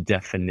so much a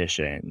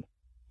definition,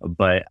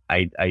 but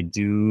I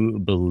do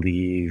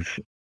believe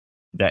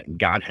that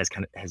God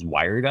has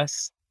wired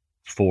us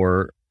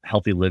for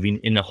healthy living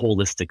in a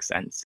holistic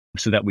sense,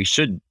 so that we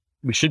should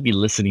be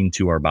listening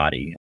to our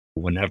body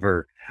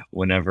whenever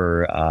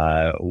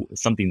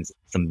something's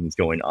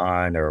going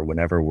on, or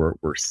whenever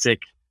we're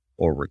sick,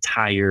 or we're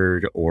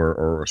tired,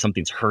 or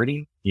something's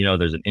hurting.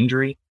 There's an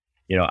injury.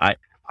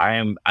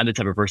 I'm the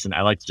type of person,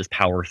 I like to just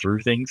power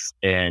through things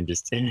and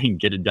just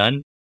get it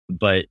done.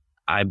 But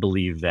I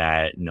believe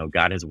that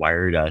God has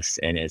wired us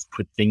and has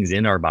put things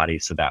in our body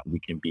so that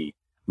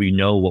we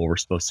know what we're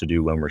supposed to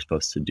do when we're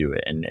supposed to do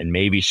it, and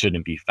maybe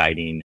shouldn't be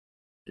fighting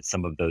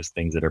some of those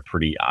things that are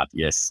pretty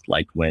obvious,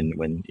 like when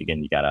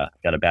again you got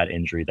a bad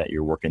injury that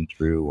you're working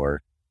through,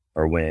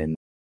 or when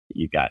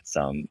you got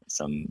some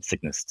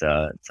sickness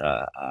to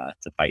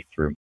fight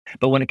through.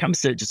 But when it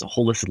comes to just a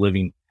holistic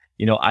living,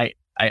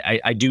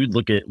 I do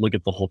look at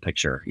the whole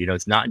picture.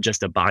 It's not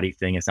just a body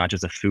thing, it's not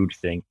just a food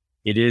thing.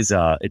 It's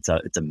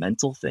a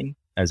mental thing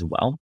as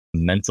well.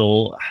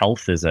 Mental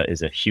health is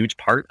a huge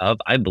part of,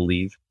 I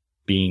believe,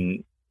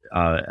 being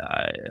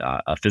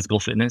a physical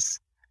fitness,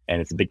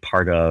 and it's a big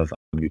part of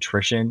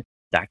nutrition.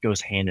 That goes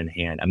hand in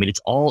hand. I mean,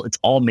 it's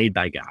all made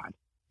by God.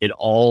 It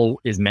all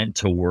is meant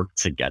to work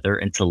together,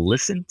 and to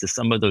listen to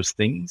some of those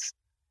things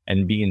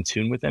and be in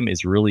tune with them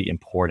is really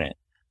important.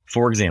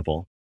 For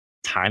example,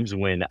 times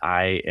when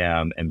I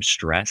am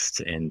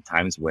stressed, and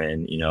times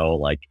when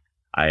like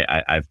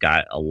I've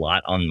got a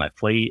lot on my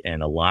plate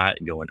and a lot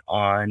going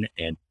on,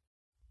 and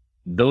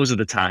those are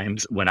the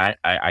times when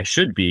I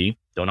should be,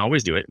 don't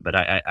always do it, but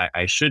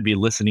I should be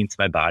listening to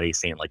my body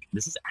saying, like,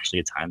 this is actually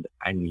a time that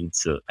I need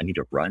to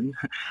run.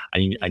 I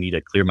need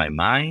to clear my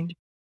mind,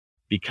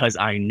 because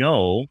I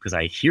know, because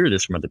I hear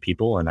this from other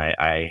people, and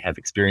I have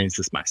experienced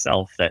this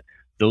myself, that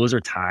those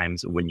are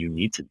times when you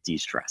need to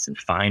de-stress and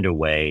find a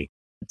way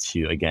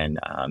to, again,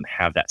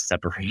 have that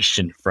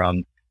separation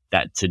from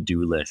that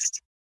to-do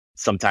list.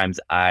 Sometimes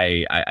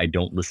I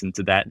don't listen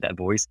to that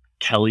voice.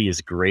 Kelly is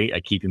great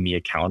at keeping me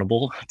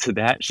accountable to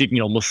that. She can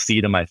almost see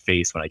it in my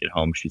face when I get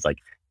home. She's like,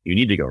 "You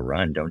need to go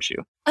run, don't you?"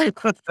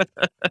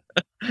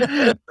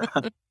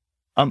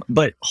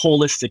 But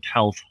holistic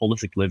health,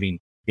 holistic living,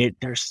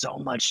 there's so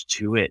much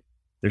to it.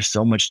 There's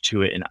so much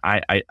to it, and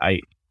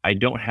I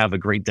don't have a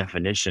great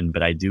definition,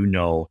 but I do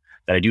know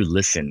that I do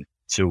listen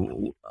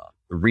to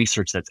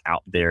research that's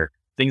out there.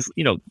 Things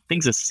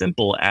as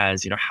simple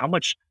as how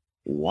much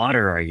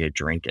water are you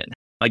drinking?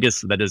 I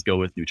guess that does go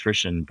with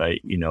nutrition, but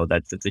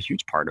that's a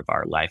huge part of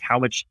our life. How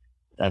much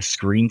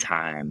screen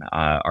time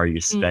are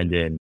you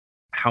spending?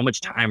 How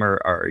much time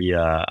are you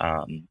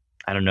I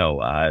don't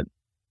know,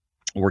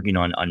 working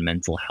on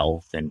mental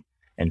health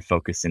and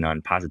focusing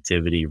on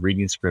positivity,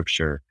 reading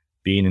scripture,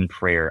 being in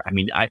prayer? I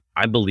mean,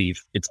 I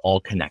believe it's all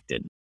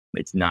connected.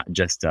 It's not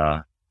just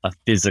a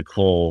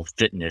physical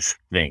fitness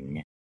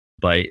thing,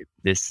 but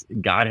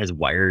God has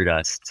wired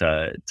us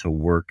to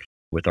work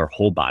with our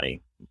whole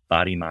body,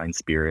 mind,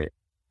 spirit.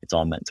 It's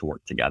all meant to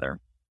work together.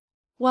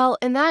 Well,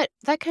 and that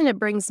kind of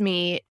brings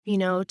me,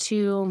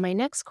 to my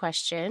next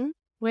question,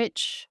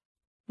 which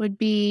would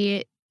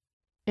be,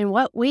 in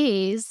what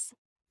ways,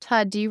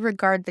 Todd, do you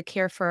regard the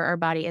care for our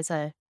body as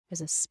a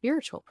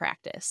spiritual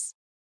practice?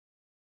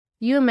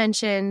 You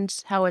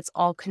mentioned how it's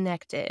all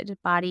connected,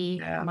 body,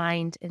 Yeah.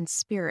 mind, and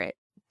spirit.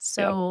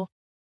 So,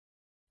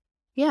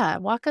 yeah,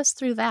 walk us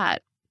through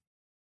that.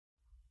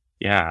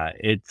 Yeah,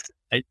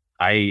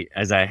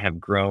 as I have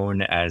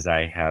grown, as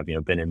I have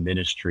been in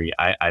ministry,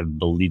 I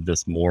believe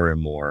this more and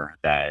more,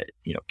 that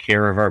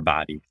care of our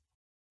body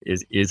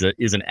is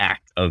an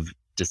act of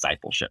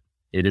discipleship.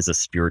 It is a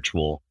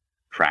spiritual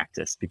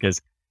practice, because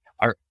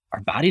our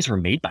bodies were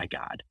made by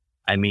God.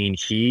 I mean,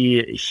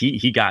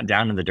 he got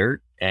down in the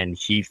dirt and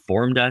he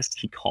formed us.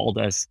 He called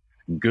us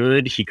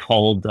good. He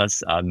called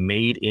us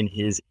made in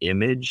his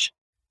image,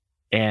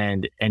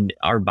 and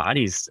our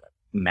bodies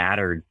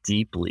matter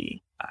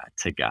deeply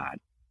to God.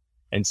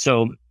 And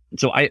so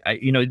I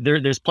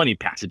there's plenty of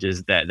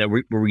passages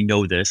where we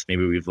know this.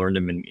 Maybe we've learned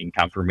them in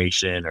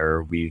confirmation,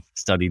 or we've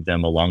studied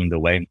them along the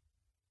way.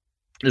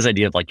 This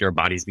idea of like your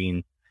bodies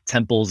being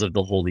temples of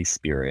the Holy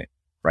Spirit,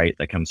 right?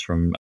 That comes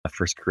from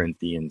 1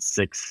 Corinthians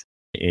 6.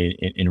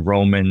 In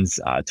Romans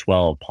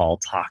 12, Paul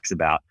talks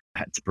about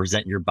to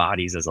present your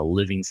bodies as a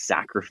living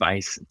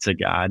sacrifice to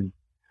God.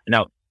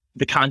 Now,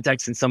 the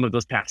context in some of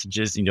those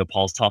passages,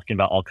 Paul's talking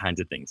about all kinds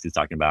of things. He's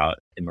talking about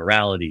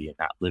immorality and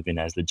not living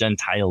as the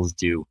Gentiles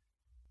do.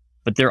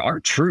 But there are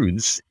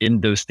truths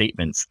in those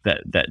statements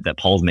that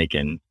Paul's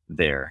making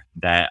there,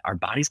 that our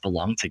bodies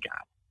belong to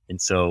God.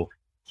 And so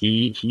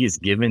he has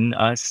given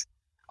us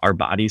our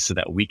bodies so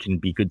that we can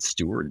be good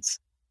stewards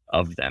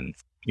of them.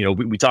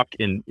 We talk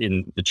in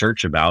the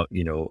church about,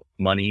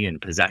 money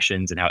and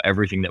possessions, and how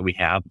everything that we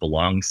have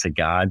belongs to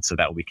God so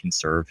that we can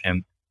serve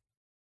him.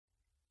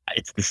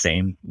 It's the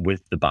same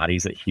with the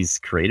bodies that he's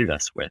created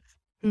us with.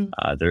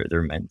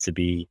 They're meant to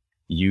be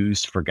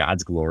used for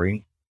God's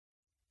glory,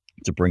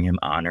 to bring him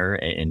honor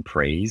and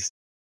praise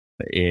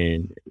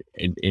in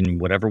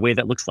whatever way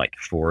that looks like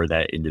for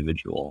that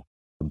individual.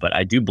 But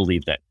I do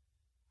believe that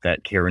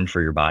that caring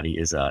for your body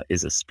is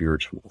a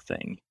spiritual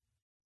thing.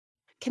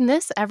 Can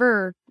this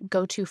ever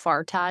go too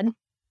far, Todd?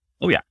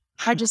 Oh yeah.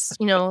 I just,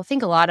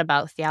 think a lot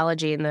about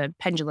theology and the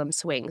pendulum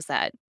swings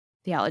that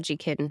theology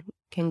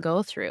can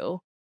go through.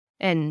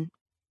 And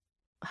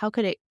how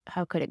could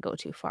it go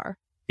too far?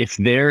 If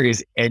there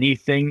is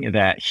anything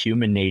that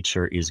human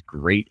nature is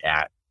great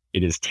at,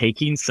 it is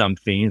taking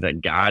something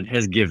that God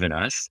has given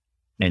us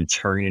and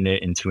turning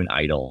it into an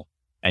idol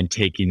and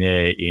taking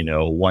it,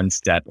 one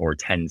step or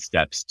 10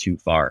 steps too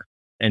far.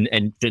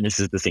 And fitness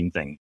is the same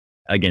thing.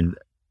 Again,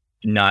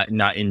 not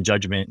in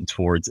judgment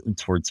towards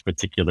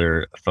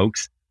particular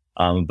folks,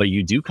 but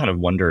you do kind of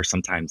wonder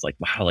sometimes, like,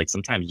 wow, like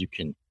sometimes you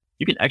can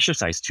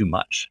exercise too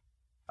much.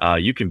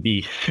 You can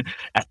be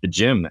at the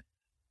gym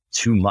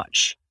too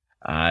much.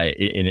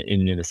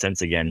 In a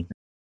sense, again,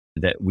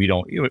 that we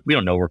don't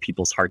know where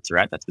people's hearts are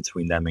at. That's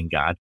between them and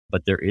God.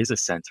 But there is a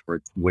sense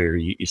where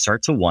you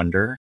start to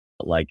wonder,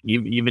 like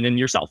even in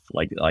yourself,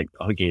 like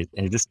okay,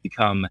 has this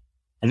become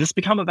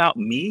about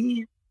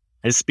me?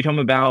 Has this become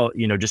about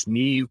just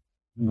me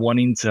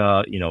wanting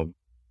to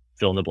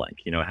fill in the blank?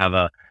 Have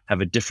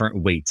a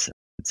different weight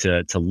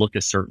to look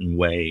a certain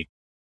way,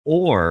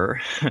 or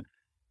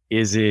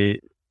is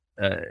it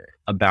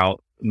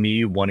about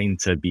me wanting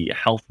to be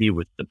healthy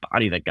with the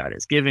body that God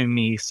has given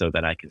me so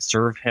that I can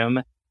serve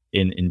him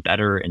in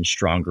better and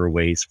stronger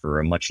ways for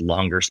a much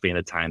longer span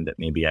of time that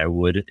maybe I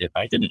would if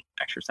I didn't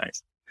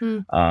exercise.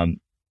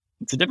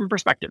 It's a different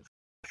perspective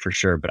for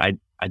sure, but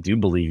I do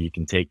believe you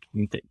can take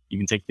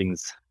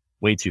things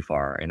way too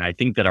far. And I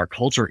think that our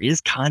culture is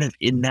kind of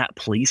in that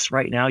place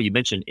right now. You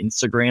mentioned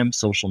Instagram,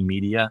 social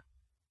media,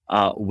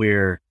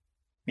 where,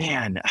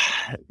 man,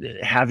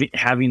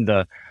 having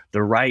the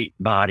right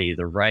body,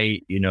 the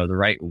right, the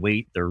right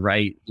weight, the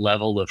right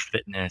level of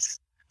fitness,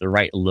 the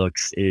right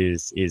looks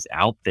is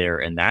out there.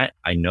 And that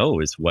I know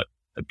is what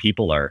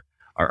people are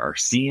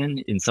seeing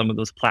in some of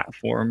those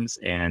platforms.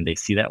 And they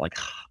see that like,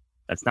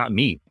 that's not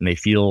me. And they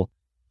feel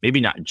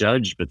maybe not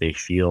judged, but they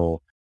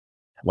feel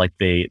like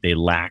they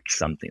lack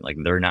something, like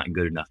they're not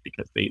good enough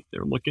because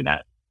they're looking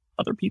at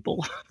other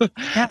people.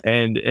 Yeah.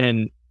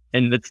 and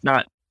it's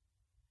not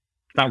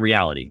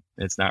reality.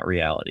 It's not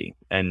reality.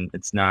 And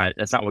that's not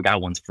what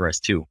God wants for us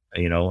too,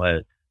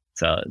 to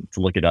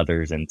look at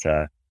others and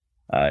to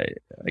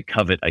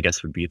covet, I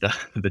guess would be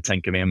the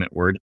 10 commandment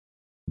word,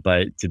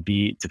 but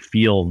to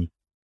feel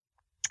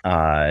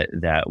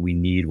that we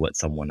need what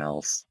someone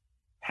else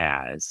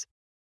has.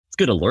 It's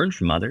good to learn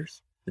from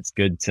others. It's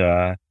good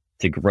to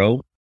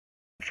grow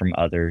from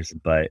others,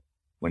 but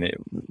when it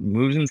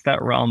moves into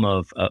that realm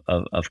of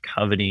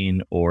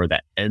coveting or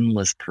that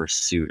endless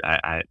pursuit,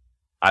 I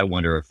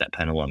wonder if that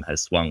pendulum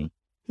has swung,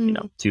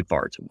 too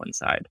far to one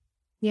side.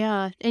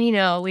 Yeah.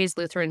 And, we as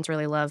Lutherans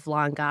really love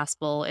law and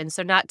gospel. And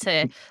so not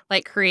to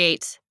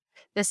create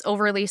this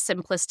overly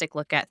simplistic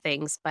look at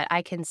things, but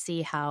I can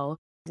see how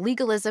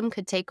legalism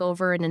could take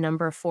over in a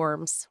number of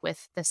forms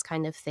with this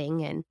kind of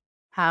thing, and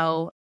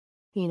how,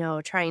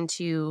 trying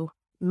to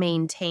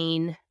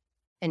maintain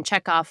and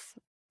check off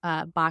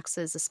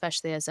boxes,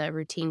 especially as a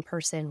routine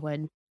person,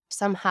 would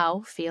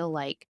somehow feel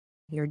like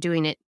you're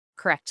doing it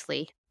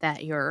correctly,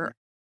 that you're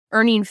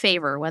earning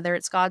favor, whether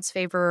it's God's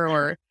favor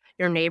or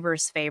your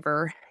neighbor's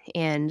favor.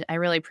 And I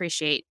really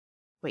appreciate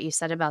what you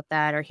said about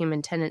that. Our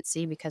human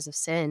tendency because of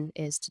sin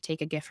is to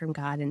take a gift from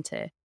God and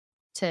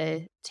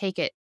to take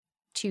it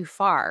too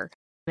far.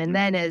 And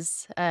then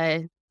as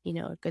a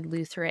good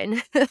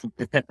Lutheran,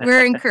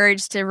 we're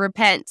encouraged to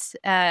repent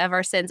of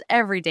our sins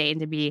every day and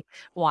to be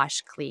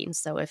washed clean.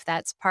 So if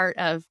that's part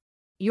of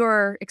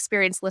your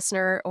experience,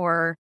 listener,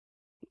 or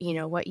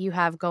what you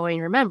have going,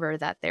 remember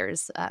that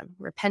there's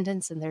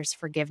repentance and there's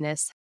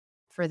forgiveness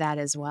for that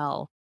as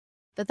well.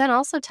 But then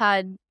also,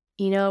 Todd,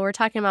 we're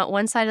talking about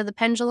one side of the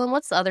pendulum.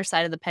 What's the other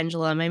side of the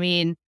pendulum? I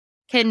mean,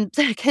 can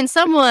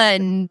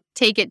someone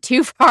take it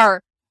too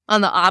far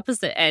on the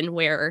opposite end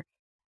where,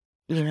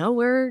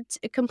 we're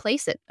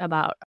complacent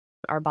about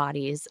our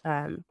bodies?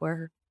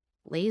 We're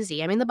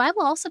lazy. I mean, the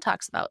Bible also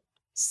talks about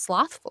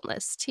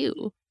slothfulness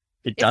too.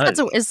 It does.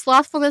 Is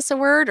slothfulness a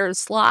word, or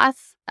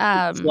sloth?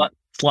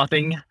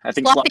 Slothing. I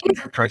think slothing.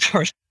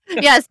 Slothing.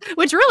 Yes,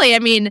 which really, I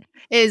mean,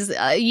 is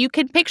you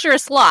can picture a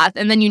sloth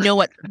and then you know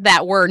what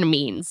that word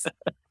means.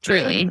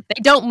 Truly,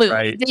 they don't move.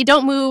 Right. They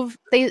don't move.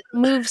 They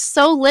move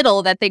so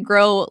little that they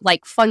grow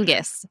like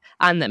fungus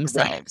on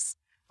themselves.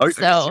 Are you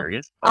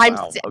serious? Oh, I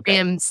wow. Okay.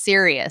 am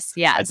serious.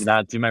 Yes. I did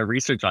not do my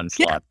research on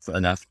sloths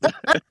enough.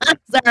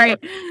 Sorry,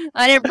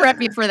 I didn't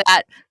prep you for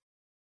that.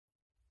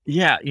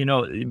 Yeah,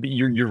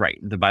 you're right.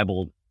 The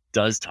Bible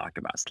does talk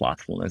about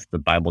slothfulness. The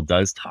Bible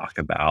does talk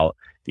about,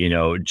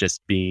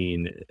 just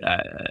being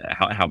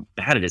how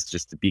bad it is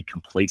just to be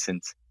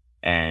complacent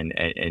and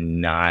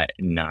not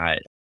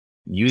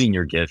using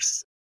your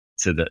gifts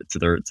to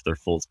their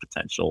fullest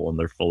potential and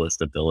their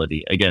fullest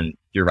ability. Again,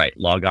 you're right.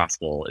 Law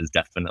gospel is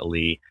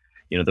definitely,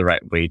 the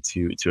right way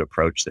to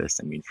approach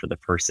this. I mean, for the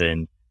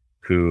person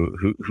who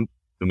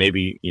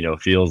maybe,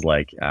 feels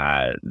like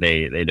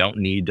they don't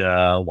need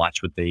to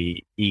watch what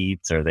they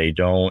eat, or they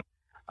don't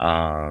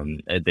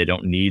They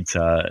don't need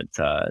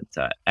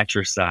to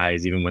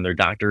exercise even when their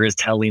doctor is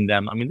telling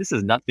them. I mean, this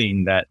is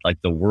nothing that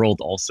like the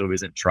world also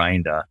isn't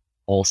trying to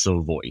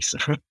also voice,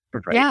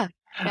 right? Yeah.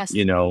 Yes.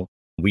 You know,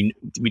 we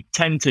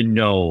tend to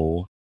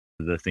know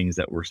the things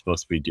that we're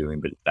supposed to be doing,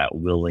 but that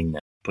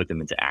willingness to put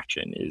them into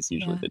action is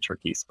usually Yeah. the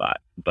tricky spot.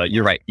 But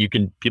you're right.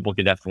 People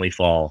can definitely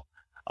fall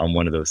on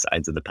one of those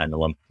sides of the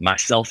pendulum,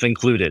 myself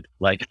included.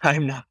 Like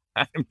I'm not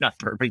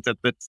perfect at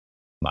this.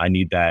 I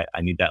need that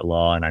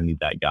law and I need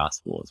that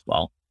gospel as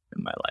well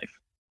in my life.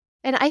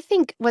 And I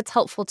think what's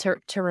helpful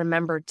to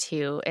remember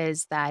too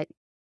is that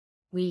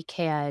we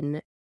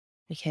can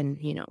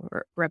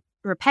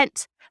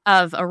repent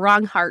of a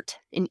wrong heart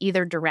in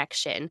either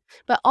direction.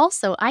 But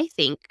also, I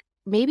think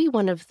maybe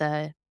one of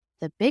the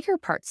bigger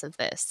parts of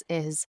this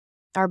is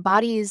our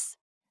bodies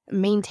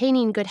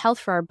maintaining good health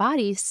for our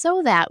bodies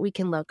so that we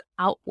can look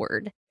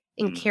outward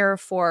and Mm, care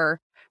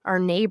for our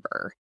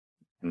neighbor.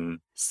 mm.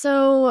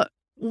 So,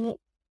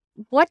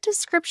 what does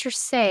Scripture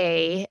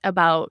say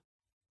about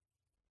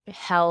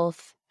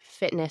health,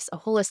 fitness, a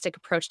holistic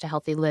approach to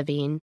healthy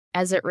living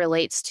as it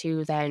relates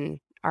to then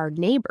our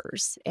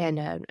neighbors and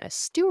a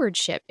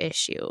stewardship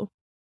issue?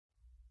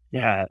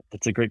 Yeah,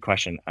 that's a great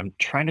question. I'm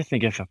trying to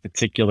think of a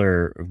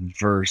particular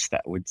verse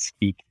that would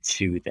speak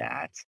to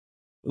that.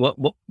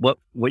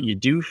 What you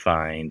do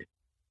find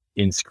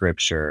in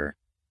scripture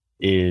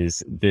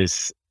is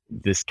this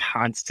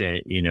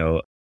constant,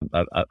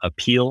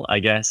 appeal, I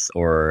guess,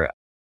 or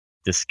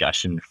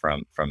discussion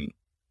from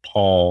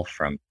Paul,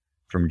 from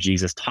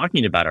Jesus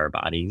talking about our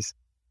bodies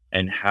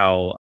and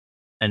how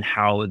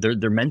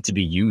they're meant to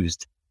be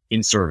used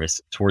in service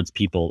towards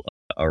people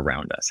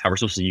around us. How we're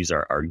supposed to use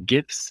our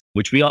gifts,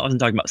 which we often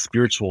talk about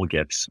spiritual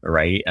gifts,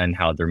 right? And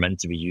how they're meant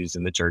to be used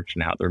in the church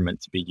and how they're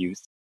meant to be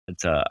used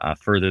to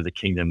further the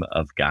kingdom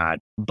of God.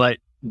 But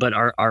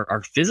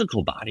our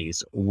physical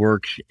bodies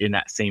work in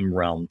that same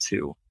realm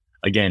too.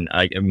 Again,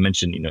 I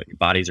mentioned, your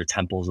bodies are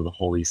temples of the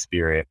Holy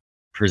Spirit.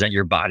 Present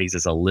your bodies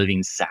as a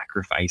living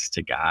sacrifice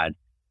to God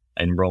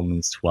in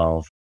Romans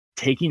 12.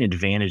 Taking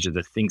advantage of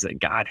the things that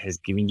God has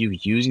given you,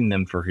 using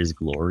them for his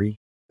glory.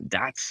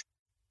 That's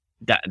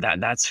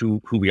who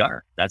we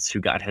are. That's who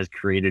God has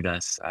created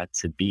us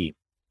to be.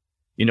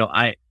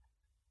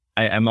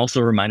 I'm also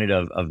reminded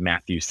of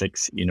Matthew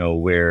 6,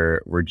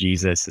 where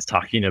Jesus is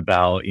talking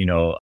about,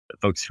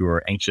 folks who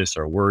are anxious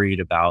or worried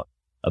about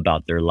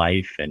their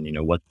life and,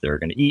 what they're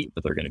going to eat,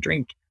 what they're going to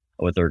drink,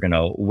 what they're going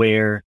to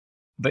wear.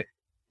 But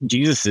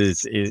Jesus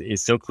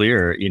is so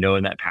clear,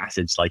 in that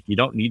passage, like you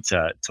don't need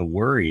to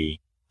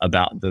worry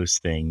about those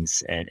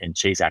things and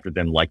chase after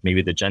them like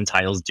maybe the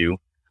Gentiles do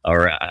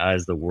or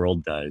as the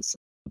world does.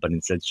 But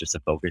instead, it's just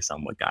a focus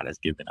on what God has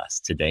given us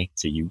today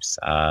to use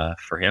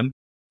for him.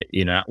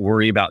 Not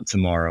worry about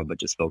tomorrow, but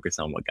just focus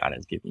on what God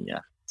has given you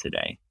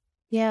today.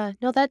 Yeah,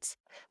 no, that's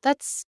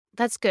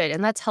good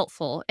and that's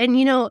helpful. And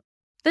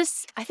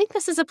I think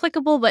this is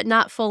applicable, but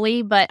not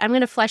fully. But I'm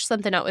going to flesh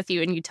something out with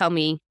you, and you tell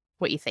me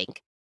what you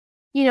think.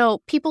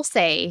 People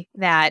say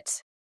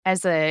that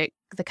as the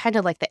kind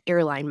of like the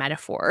airline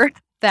metaphor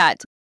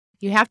that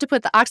you have to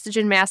put the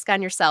oxygen mask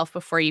on yourself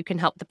before you can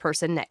help the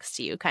person next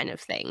to you, kind of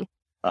thing.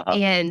 Uh-huh.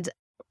 And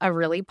a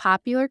really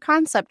popular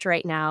concept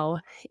right now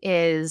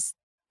is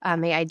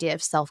the idea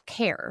of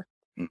self-care.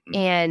 Mhm.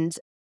 And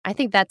I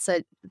think that's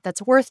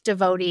worth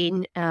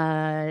devoting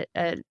a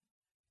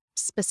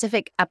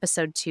specific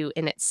episode to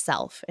in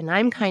itself. And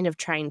I'm kind of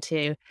trying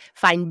to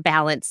find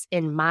balance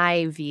in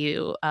my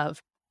view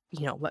of,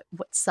 what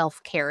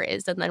self-care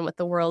is and then what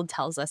the world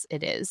tells us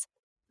it is.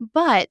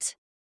 But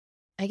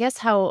I guess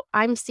how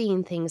I'm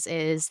seeing things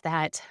is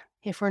that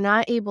if we're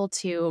not able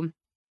to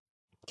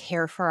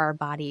care for our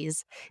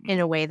bodies in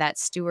a way that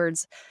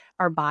stewards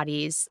our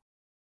bodies,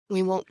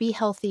 we won't be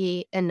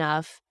healthy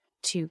enough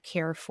to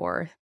care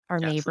for our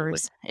Absolutely.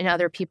 neighbors and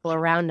other people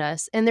around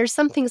us. And there's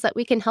some things that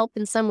we can help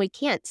and some we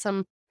can't.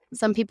 Some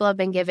people have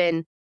been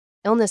given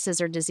illnesses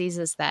or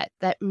diseases that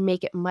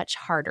make it much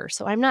harder.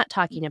 So I'm not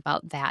talking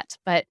about that,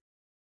 but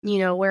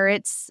where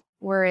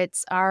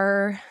it's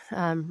our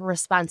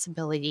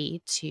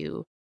responsibility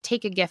to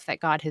take a gift that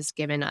God has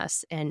given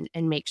us and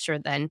make sure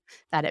then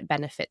that it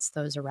benefits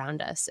those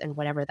around us and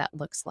whatever that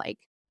looks like.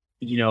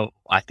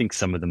 I think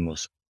some of the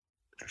most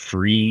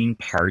freeing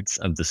parts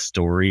of the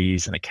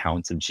stories and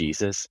accounts of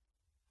Jesus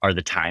are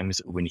the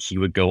times when he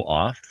would go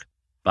off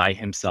by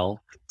himself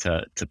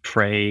to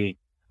pray,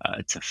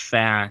 to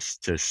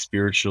fast, to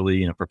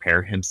spiritually,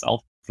 prepare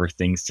himself for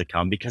things to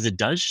come, because it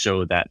does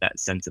show that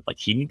sense of like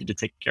he needed to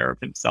take care of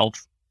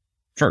himself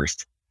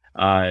first,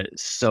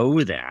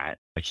 so that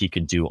he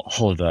could do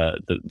all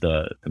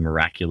the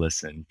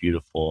miraculous and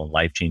beautiful and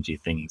life-changing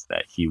things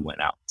that he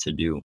went out to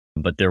do.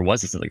 But there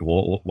was this like,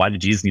 well, why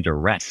did Jesus need to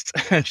rest?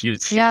 He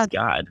was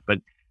God, but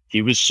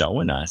he was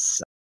showing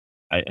us,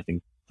 I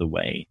think, the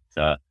way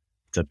to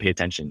pay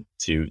attention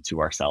to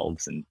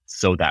ourselves, and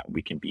so that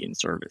we can be in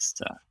service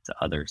to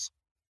others.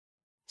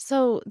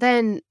 So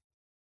then,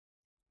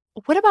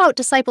 what about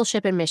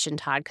discipleship and mission,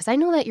 Todd? Because I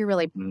know that you're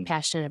really Mm.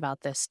 passionate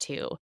about this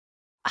too.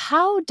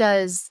 How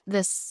does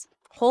this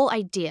whole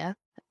idea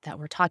that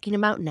we're talking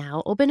about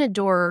now open a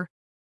door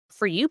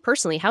for you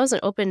personally? How has it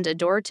opened a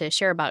door to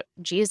share about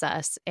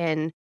Jesus?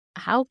 And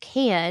how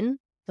can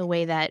the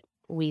way that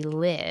we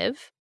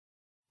live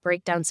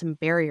break down some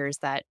barriers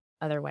that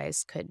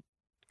otherwise could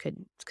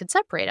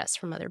separate us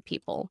from other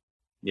people?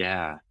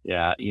 Yeah.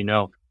 Yeah.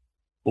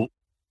 W-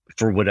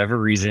 for whatever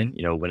reason,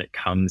 when it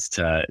comes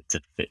to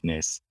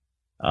fitness,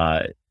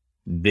 uh,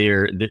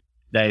 that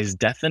is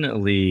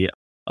definitely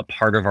a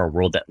part of our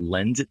world that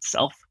lends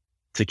itself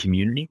to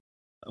community.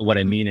 What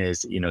I Mm. mean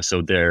is,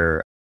 so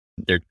there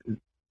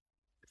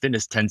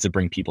fitness tends to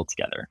bring people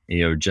together,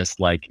 just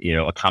like,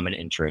 a common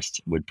interest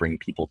would bring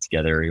people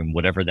together and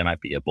whatever that might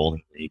be, a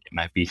bowling league, it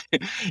might be,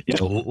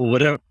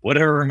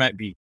 whatever it might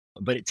be,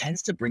 but it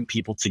tends to bring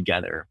people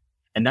together.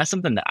 And that's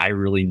something that I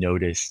really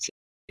noticed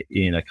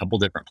in a couple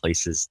different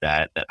places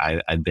that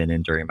I've been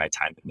in during my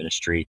time in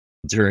ministry.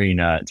 During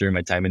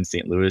my time in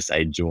St. Louis,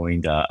 I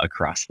joined a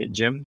CrossFit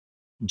gym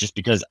just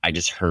because I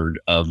just heard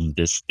of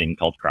this thing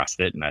called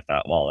CrossFit and I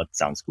thought, well, that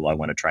sounds cool. I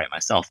want to try it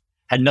myself.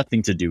 Had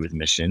nothing to do with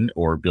mission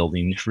or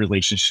building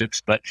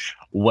relationships, but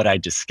what I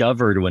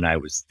discovered when I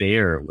was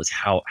there was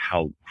how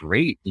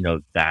great,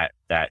 that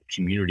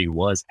community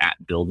was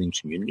at building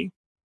community.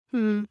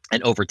 Hmm.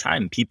 And over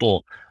time,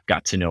 people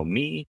got to know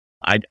me.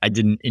 I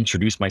didn't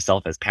introduce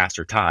myself as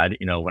Pastor Todd,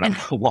 when I'm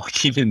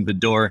walking in the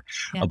door,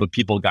 Yeah. but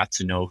people got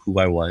to know who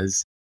I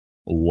was,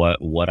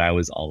 what I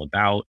was all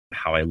about,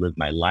 how I lived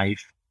my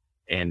life.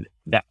 And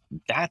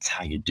that's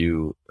how you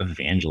do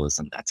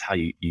evangelism. That's how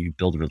you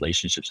build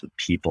relationships with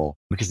people,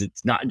 because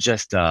it's not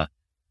just a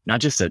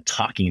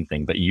talking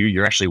thing, but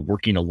you're actually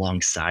working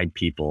alongside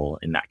people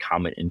in that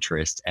common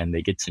interest, and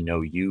they get to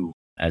know you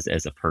as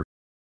a person.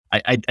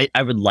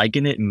 I would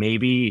liken it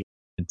maybe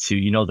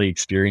to, the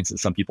experience that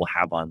some people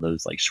have on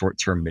those like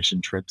short-term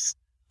mission trips.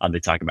 They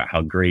talk about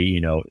how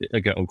great,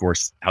 like, of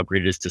course, how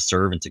great it is to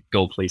serve and to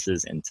go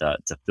places and to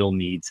fill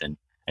needs and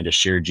to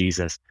share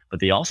Jesus. But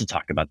they also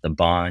talk about the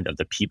bond of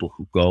the people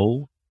who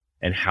go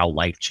and how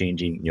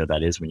life-changing,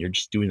 that is when you're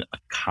just doing a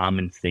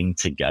common thing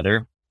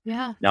together.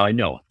 Yeah. Now I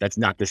know that's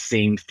not the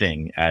same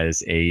thing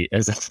as a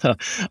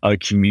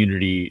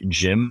community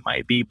gym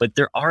might be, but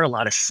there are a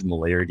lot of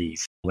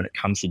similarities when it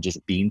comes to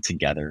just being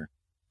together,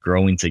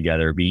 growing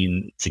together,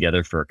 being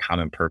together for a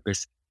common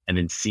purpose, and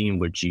then seeing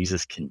what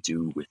Jesus can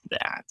do with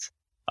that.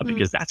 Mm.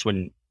 Because that's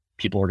when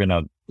people are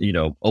gonna,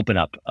 open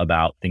up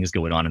about things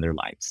going on in their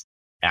lives,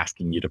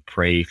 asking you to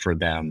pray for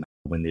them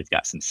when they've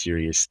got some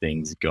serious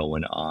things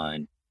going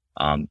on.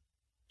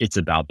 It's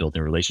about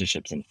building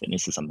relationships, and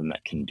fitness is something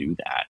that can do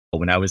that.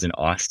 When I was in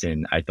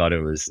Austin, I thought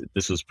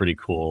this was pretty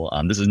cool.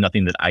 This is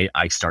nothing that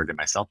I started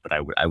myself, but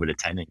I would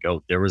attend and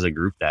go. There was a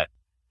group that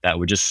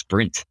would just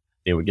sprint.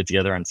 They would get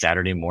together on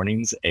Saturday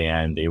mornings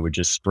and they would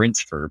just sprint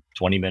for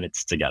 20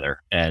 minutes together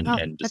and Oh,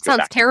 and just that go sounds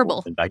back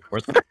terrible. and back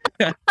and forth.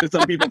 To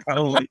some people,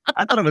 probably.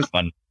 I thought it was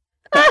fun.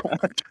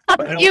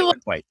 But I You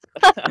don't quite.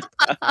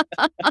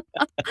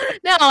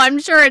 No, I'm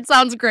sure it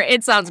sounds great.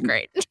 It sounds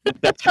great.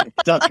 That's right.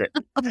 That's right.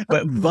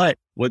 But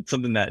what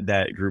something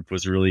that group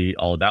was really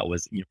all about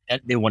was,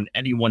 they want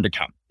anyone to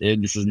come.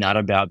 This is not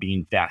about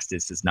being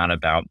fastest. It's not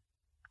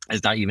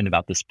even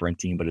about the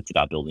sprinting, but it's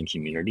about building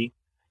community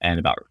and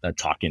about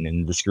talking.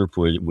 And this group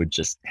would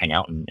just hang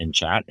out and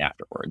chat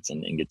afterwards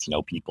and get to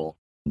know people.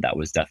 That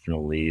was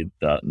definitely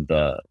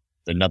the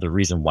another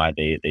reason why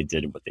they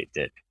did what they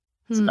did.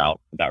 It's Hmm.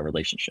 about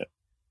relationship.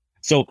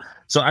 So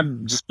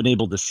I've just been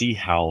able to see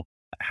how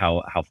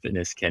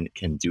fitness can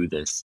do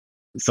this.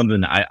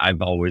 Something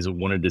I've always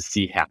wanted to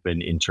see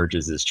happen in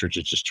churches is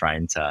churches just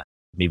trying to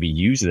maybe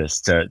use this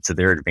to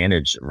their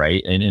advantage,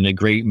 right? And in a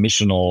great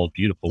missional,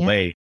 beautiful Yeah.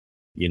 way,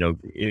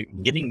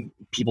 getting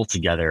people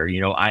together.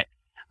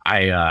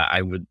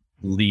 I would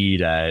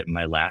lead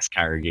my last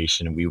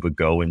congregation, and we would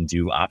go and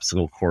do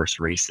obstacle course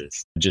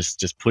races.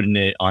 Just putting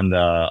it on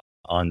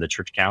the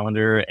church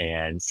calendar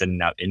and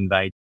sending out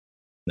invites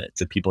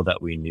to people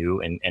that we knew,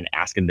 and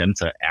asking them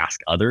to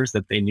ask others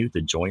that they knew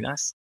to join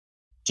us,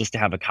 just to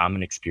have a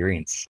common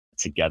experience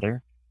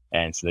together,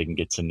 and so they can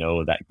get to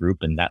know that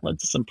group. And that led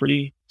to some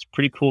pretty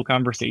cool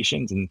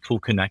conversations and cool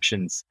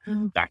connections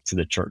Oh, back to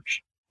the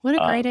church. what a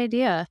great Um,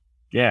 idea.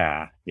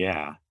 yeah,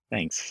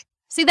 thanks.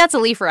 See, that's a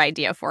Leafer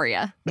idea for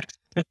you.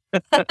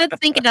 That's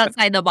thinking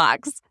outside the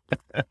box.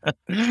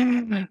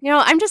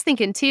 I'm just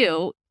thinking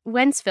too,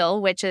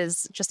 Wentzville, which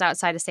is just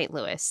outside of St.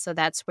 Louis. So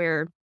that's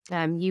where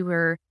you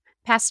were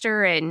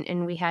pastor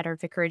and we had our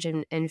vicarage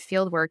and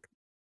field work.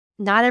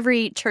 Not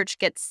every church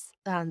gets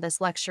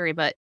this luxury,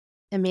 but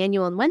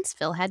Emmanuel and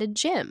Wentzville had a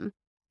gym.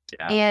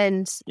 Yeah,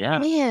 And yeah,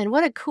 man,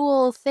 what a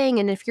cool thing.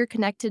 And if you're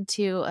connected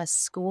to a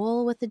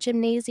school with a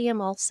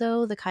gymnasium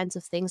also, the kinds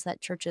of things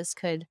that churches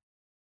could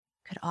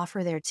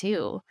offer there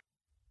too.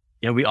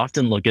 yeah. We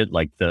often look at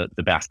like the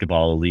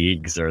basketball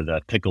leagues or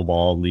the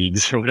pickleball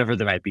leagues or whatever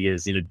there might be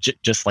as,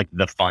 just like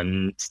the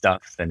fun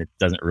stuff, and it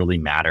doesn't really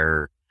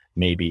matter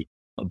maybe,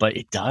 but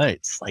it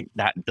does. Like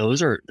that,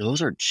 those are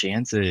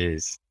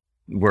chances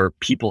where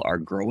people are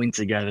growing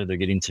together. They're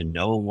getting to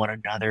know one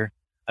another.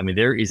 I mean,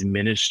 there is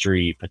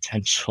ministry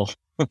potential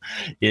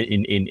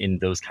in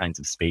those kinds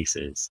of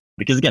spaces.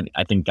 Because again,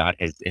 I think God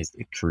has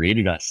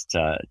created us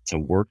to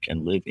work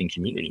and live in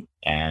community.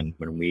 And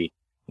when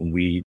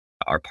we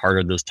are part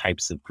of those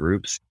types of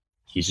groups,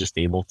 He's just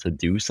able to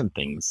do some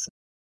things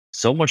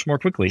so much more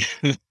quickly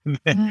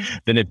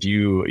Mm. than if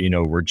you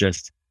were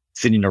just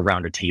sitting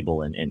around a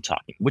table and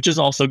talking, which is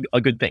also a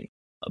good thing.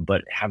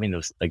 But having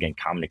those, again,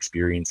 common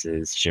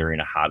experiences, sharing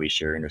a hobby,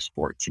 sharing a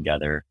sport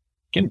together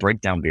can break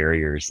down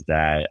barriers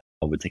that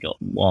would take a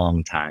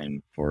long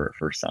time for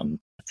some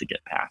to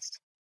get past.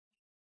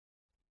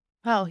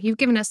 Oh, you've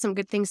given us some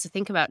good things to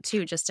think about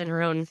too, just in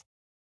our own,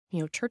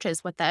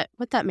 churches, what that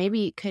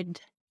maybe could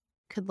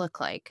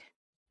look like.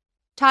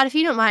 Todd, if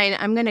you don't mind,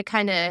 I'm going to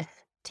kind of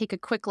take a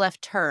quick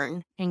left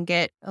turn and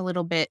get a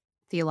little bit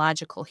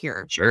theological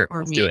here Sure, before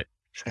let's do we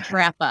it.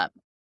 wrap up.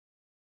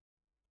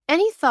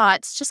 Any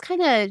thoughts, just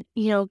kind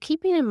of,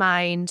 keeping in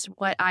mind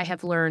what I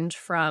have learned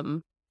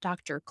from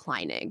Dr.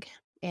 Kleinig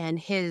and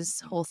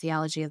his whole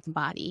theology of the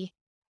body?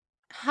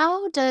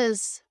 How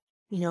does,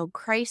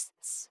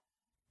 Christ's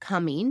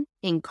coming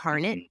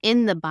incarnate Mhm.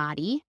 in the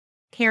body,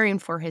 caring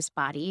for his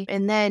body,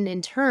 and then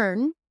in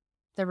turn,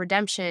 the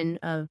redemption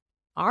of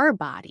our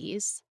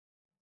bodies,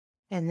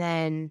 and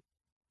then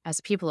as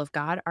people of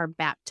God, our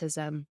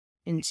baptism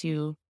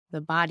into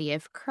the body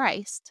of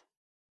Christ,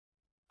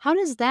 how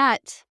does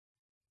that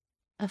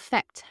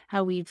affect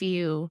how we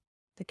view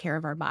the care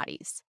of our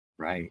bodies?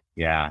 Right.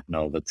 Yeah.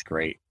 No, that's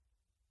great.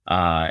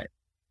 Uh,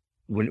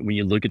 when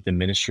you look at the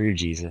ministry of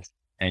Jesus,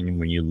 and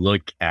when you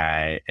look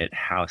at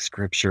how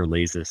Scripture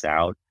lays this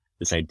out,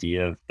 this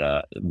idea of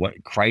the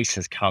what Christ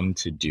has come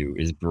to do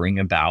is bring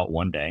about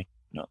one day,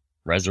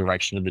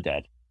 resurrection of the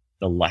dead,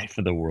 the life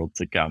of the world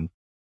to come.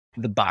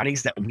 The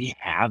bodies that we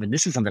have, and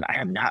this is something I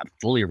have not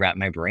fully wrapped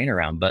my brain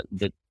around, but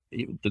the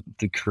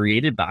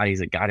created bodies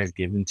that God has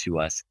given to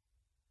us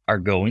are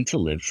going to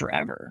live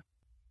forever.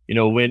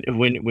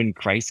 When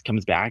Christ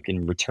comes back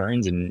and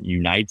returns and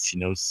unites,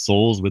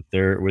 souls with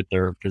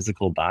their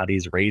physical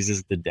bodies,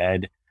 raises the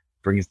dead,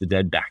 brings the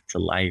dead back to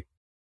life,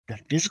 the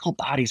physical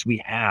bodies we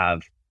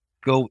have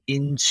go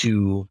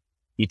into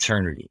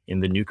eternity in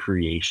the new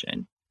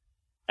creation.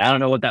 I don't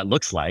know what that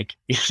looks like,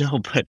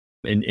 but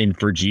and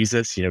for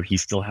Jesus, he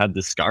still had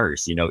the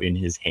scars, in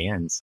his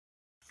hands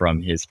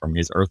from his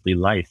earthly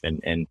life.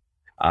 And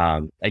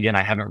again,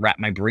 I haven't wrapped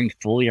my brain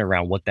fully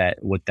around what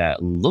that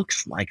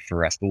looks like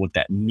for us, but what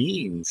that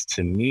means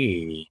to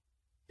me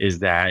is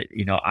that,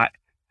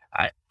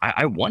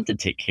 I want to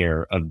take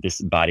care of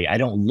this body. I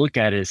don't look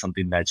at it as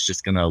something that's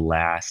just gonna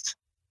last,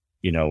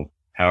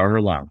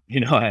 however long.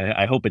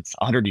 I hope it's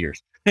 100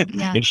 years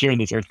Yeah. in sharing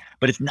this earth.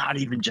 But it's not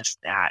even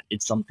just that.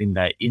 It's something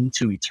that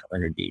into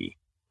eternity,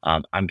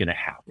 I'm gonna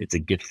have. It's a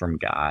gift from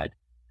God.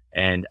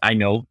 And I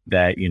know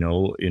that,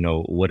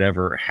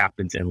 whatever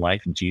happens in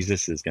life,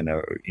 Jesus is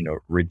gonna,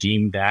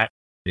 redeem that.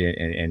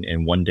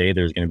 And one day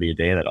there's gonna be a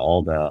day that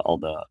all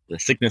the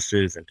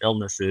sicknesses and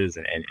illnesses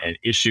and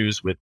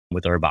issues with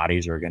our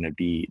bodies are gonna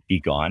be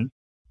gone.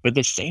 But at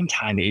the same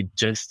time,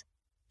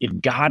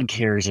 if God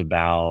cares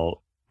about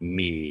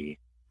me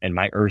and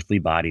my earthly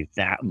body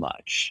that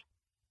much,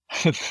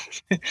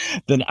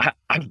 then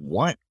I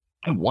want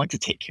to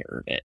take care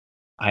of it.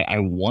 I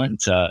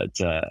want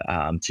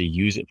to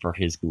use it for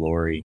His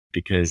glory,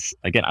 because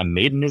again, I'm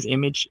made in His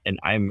image and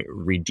I'm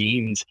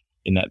redeemed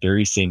in that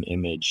very same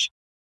image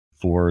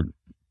for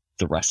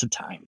the rest of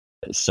time.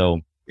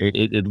 So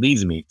it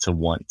leads me to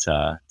want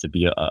to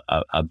be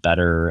a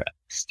better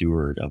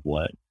steward of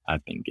what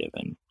I've been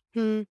given.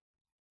 Hmm.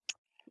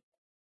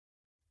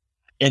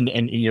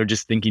 And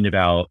just thinking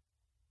about,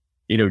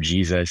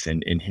 Jesus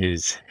and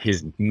his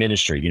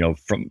ministry,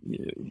 from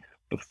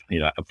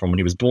when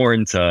he was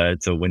born to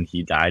when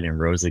he died and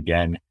rose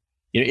again.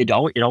 It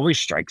always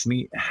strikes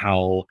me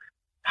how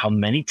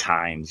many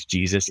times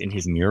Jesus in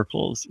his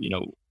miracles,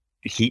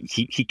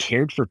 he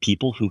cared for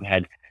people who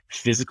had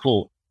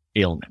physical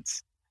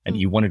ailments, and Mm.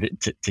 he wanted it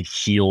to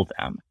heal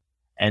them.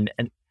 And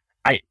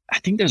I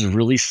think there's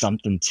really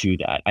something to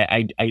that.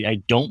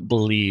 I don't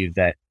believe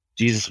that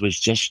Jesus was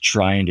just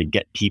trying to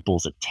get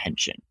people's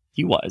attention.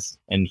 He was,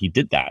 and he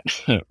did that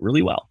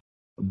really well.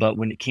 But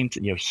when it came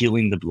to,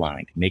 healing the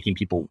blind, making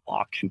people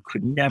walk who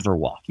could never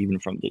walk, even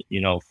from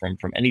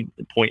from any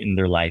point in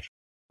their life,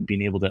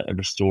 being able to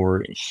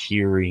restore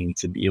hearing,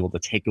 to be able to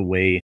take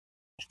away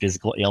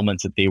physical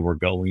ailments that they were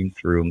going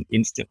through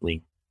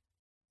instantly,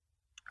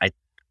 I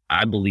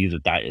I believe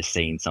that is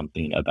saying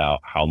something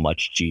about how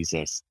much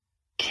Jesus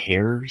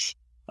cares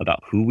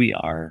about who we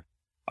are,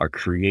 our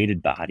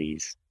created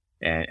bodies,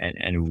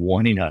 and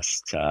wanting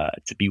us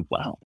to be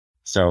well.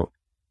 So,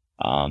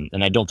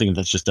 and I don't think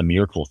that's just a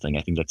miracle thing.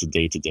 I think that's a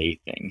day to day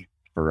thing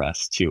for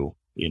us too.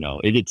 He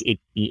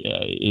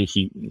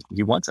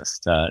wants us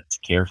to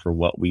care for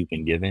what we've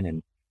been given,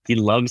 and he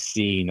loves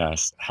seeing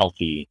us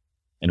healthy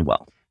and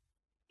well.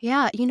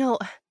 Yeah,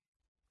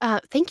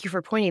 thank you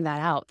for pointing that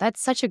out.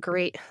 That's such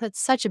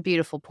a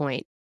beautiful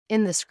point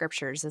in the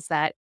scriptures, is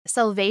that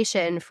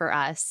salvation for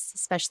us,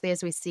 especially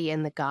as we see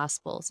in the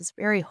gospels, is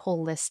very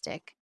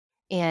holistic.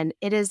 And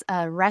it is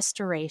a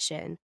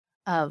restoration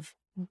of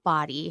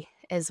body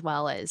as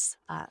well as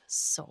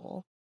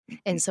soul.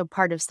 And so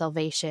part of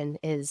salvation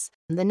is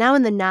the now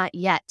and the not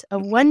yet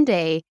of one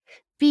day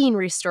being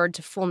restored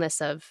to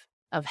fullness of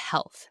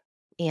health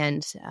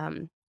and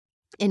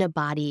in a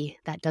body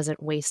that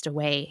doesn't waste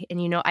away.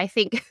 And I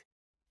think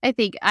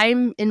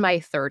I'm in my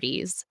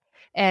 30s,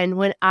 and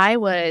when I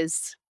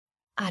was,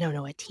 I don't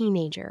know, a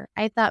teenager,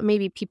 I thought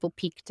maybe people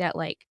peaked at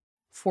like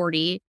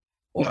 40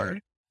 or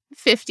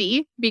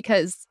 50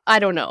 because I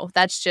don't know,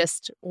 that's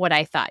just what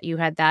I thought. You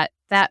had that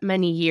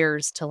many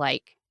years to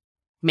like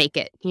make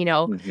it.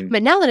 Mhm.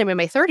 But now that I'm in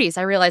my 30s,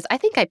 I realize I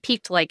think I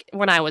peaked like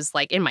when I was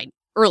like in my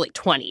early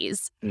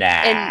 20s. And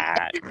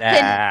Nah,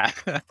 and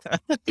nah.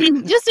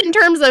 just in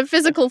terms of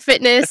physical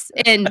fitness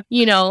and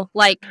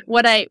like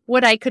what I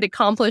could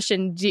accomplish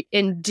and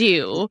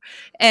do.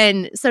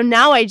 And so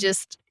now I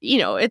just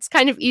it's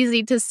kind of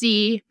easy to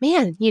see,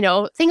 man,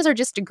 things are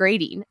just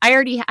degrading.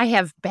 I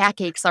have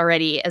backaches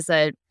already as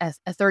a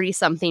 30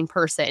 something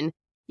person.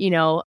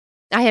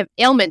 I have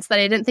ailments that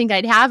I didn't think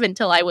I'd have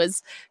until I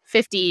was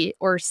 50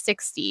 or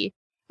 60.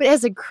 But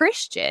as a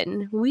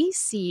Christian, we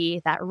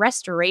see that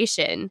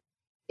restoration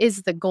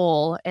is the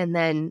goal, and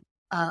then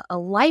a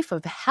life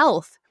of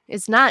health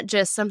is not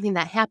just something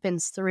that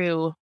happens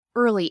through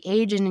early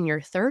age and in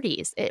your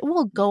 30s. It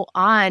will go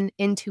on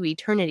into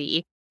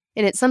eternity.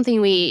 And it's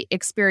something we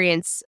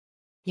experience,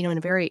 in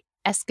a very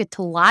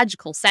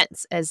eschatological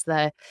sense as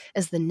the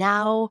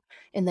now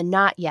and the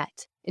not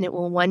yet. And it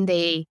will one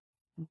day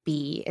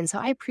be. And so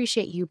I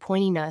appreciate you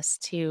pointing us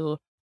to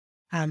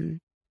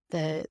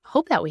the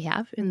hope that we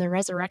have in the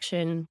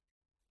resurrection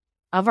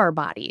of our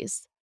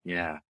bodies.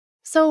 Yeah.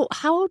 So,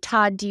 how,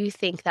 Todd, do you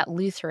think that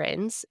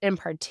Lutherans in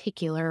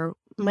particular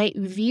might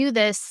view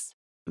this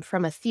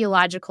from a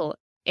theological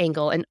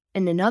angle and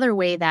in another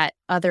way that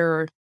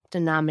other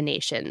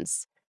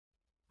denominations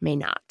may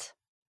not?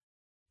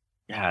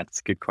 Yeah, it's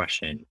a good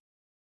question.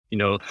 You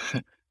know,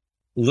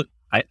 look,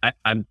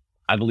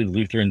 I believe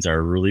Lutherans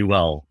are really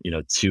well,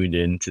 tuned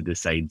into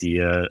this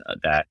idea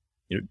that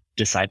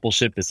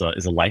discipleship is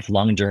a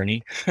lifelong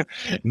journey,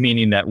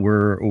 meaning that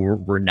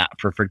we're not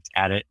perfect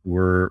at it.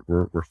 We're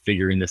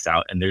figuring this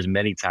out, and there's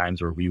many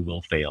times where we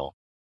will fail.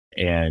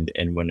 And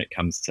when it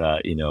comes to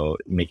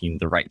making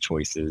the right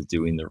choices,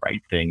 doing the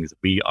right things,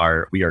 we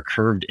are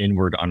curved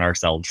inward on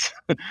ourselves,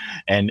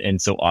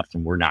 and so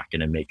often we're not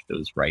going to make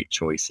those right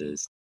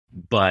choices.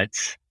 But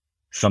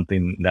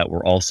something that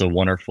we're also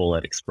wonderful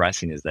at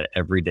expressing is that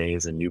every day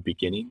is a new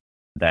beginning.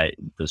 That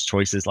those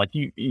choices, like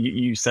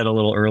you said a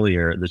little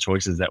earlier, the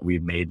choices that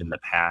we've made in the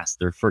past,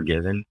 they're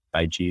forgiven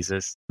by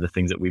Jesus. The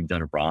things that we've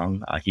done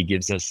wrong, He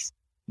gives us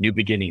new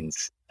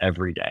beginnings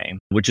every day,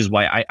 which is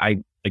why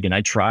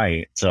I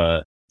try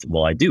to.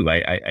 Well, I do.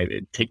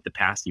 I take the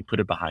past, you put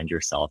it behind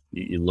yourself.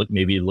 You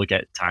look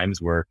at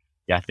times where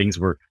things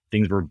were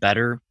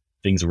better,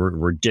 things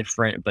were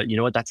different, but you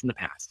know what? That's in the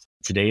past.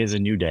 Today is a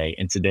new day,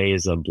 and today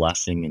is a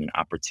blessing and an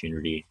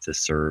opportunity to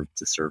serve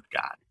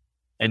God.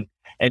 And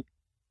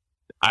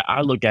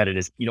I look at it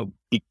as,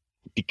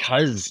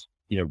 because,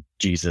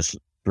 Jesus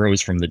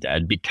rose from the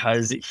dead,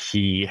 because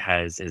he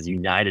has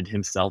united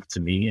himself to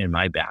me in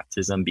my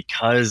baptism,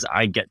 because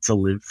I get to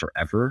live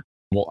forever.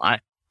 Well,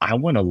 I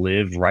want to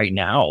live right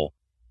now,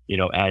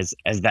 as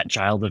that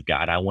child of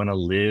God. I want to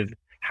live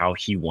how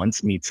he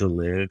wants me to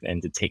live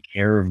and to take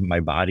care of my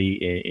body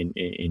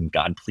in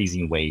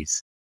God-pleasing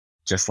ways.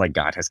 Just like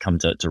God has come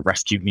to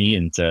rescue me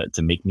and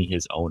to make me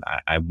his own,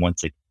 I want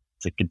to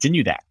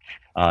continue that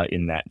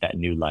in that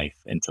new life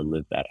and to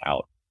live that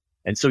out.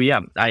 And so,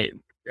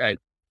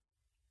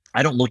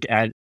 I don't look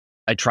at,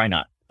 I try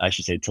not, I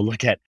should say, to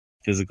look at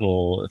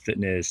physical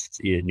fitness,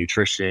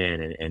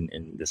 nutrition,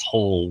 and this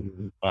whole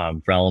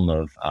realm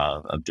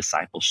of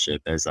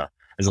discipleship as a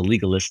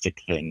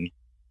legalistic thing.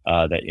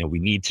 That we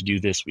need to do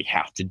this, we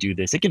have to do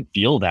this. It can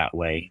feel that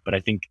way, but I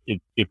think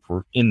if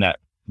we're in that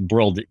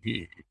world,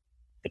 the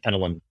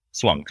pendulum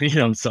swung,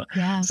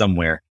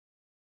 somewhere.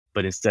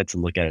 But instead to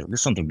look at it,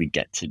 there's something we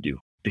get to do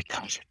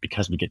because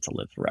we get to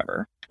live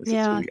forever. This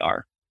is who we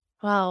are.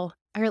 Wow.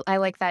 I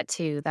like that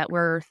too, that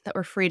we're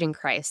freed in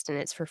Christ, and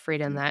it's for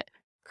freedom that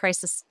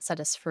Christ has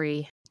set us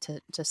free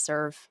to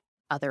serve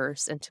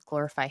others and to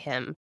glorify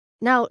him.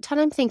 Now, Todd,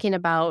 I'm thinking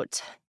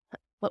about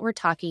what we're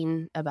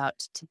talking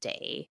about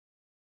today.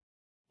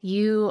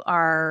 You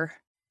are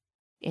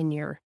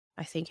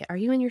are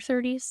you in your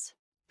 30s?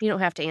 You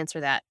don't have to answer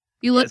that.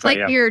 You look like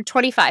you're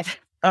 25.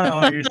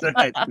 Oh, you're so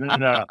nice.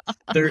 No.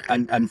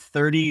 I'm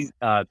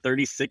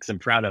 36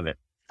 and proud of it.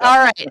 All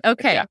right.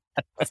 Okay.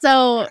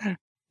 So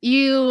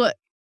you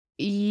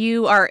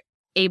are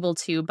able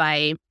to,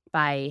 by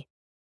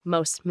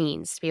most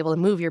means, to be able to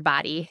move your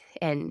body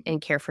and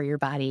care for your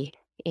body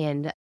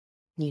and,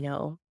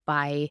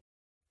 buy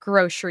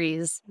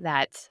groceries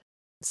that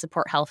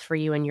support health for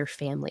you and your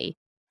family.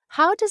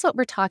 How does what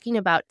we're talking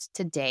about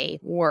today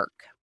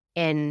work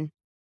in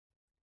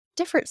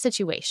different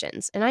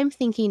situations? And I'm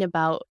thinking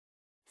about,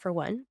 for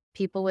one,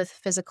 people with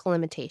physical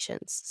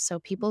limitations. So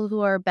people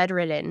who are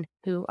bedridden,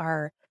 who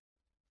are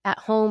at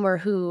home or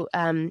who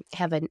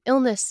have an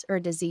illness or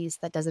a disease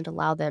that doesn't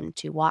allow them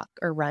to walk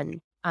or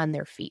run on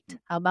their feet?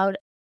 How about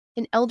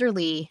an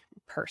elderly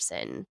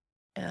person?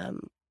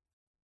 Um,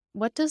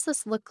 what does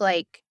this look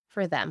like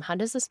for them? How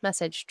does this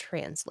message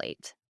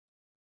translate?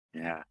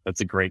 Yeah,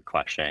 that's a great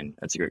question.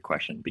 That's a great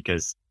question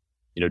because,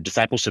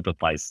 discipleship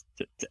applies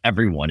to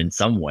everyone in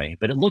some way,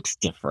 but it looks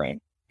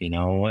different,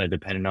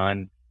 depending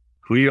on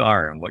who you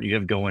are and what you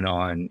have going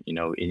on,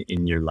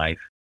 in your life.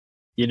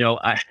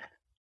 I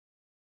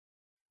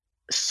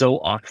so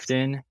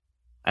often,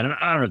 I don't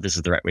know if this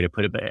is the right way to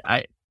put it, but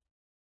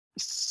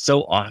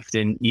so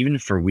often, even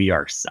for we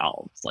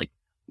ourselves, like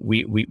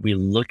we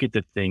look at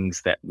the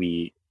things that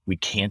we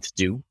can't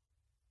do,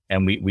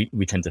 and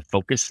we tend to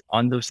focus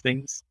on those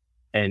things.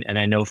 And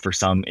I know for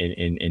some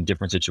in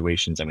different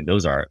situations, I mean,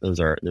 those are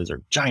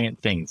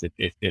giant things.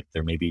 If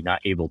they're maybe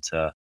not able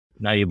to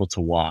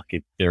walk,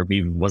 if there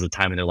maybe was a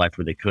time in their life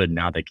where they could,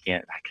 now they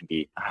can't,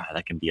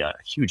 that can be a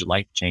huge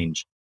life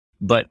change.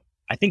 But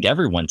I think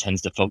everyone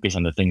tends to focus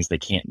on the things they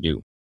can't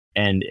do,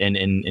 and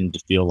to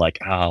feel like,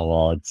 oh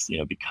well, it's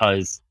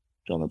because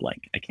fill in the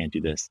blank, I can't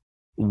do this.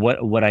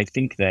 What I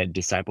think that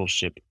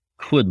discipleship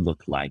could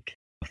look like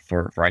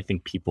for I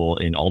think people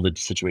in all the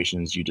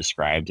situations you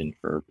described, and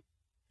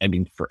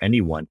for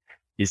anyone,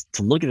 is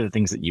to look at the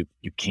things that you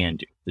can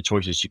do, the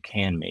choices you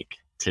can make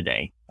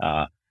today,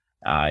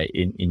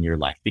 in your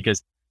life,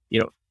 because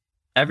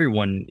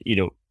everyone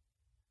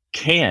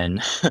can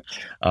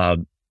uh,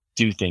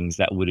 do things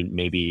that wouldn't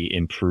maybe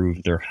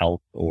improve their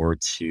health, or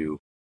to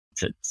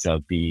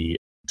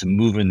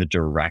move in the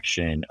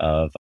direction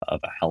of a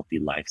healthy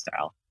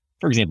lifestyle.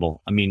 For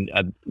example, I mean,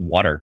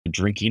 water,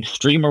 drinking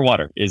more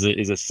water is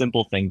a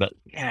simple thing, but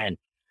man,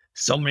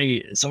 so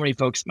many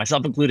folks,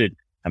 myself included,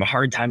 have a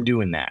hard time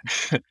doing that.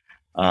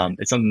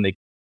 It's something that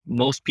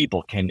most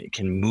people can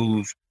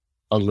move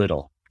a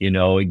little,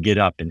 get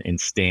up and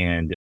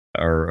stand,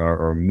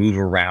 or move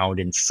around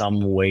in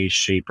some way,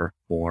 shape, or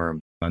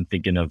form. I'm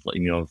thinking of,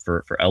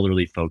 for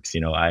elderly folks,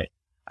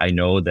 I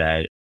know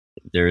that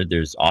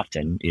there's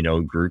often,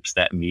 groups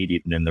that meet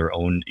even in their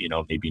own,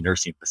 maybe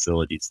nursing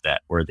facilities,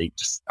 that where they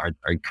just are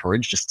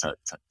encouraged just to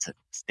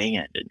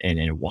stand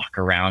and walk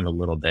around a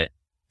little bit.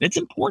 It's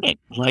important.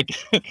 Like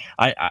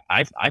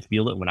I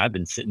feel it when I've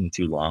been sitting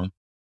too long,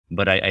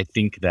 but I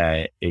think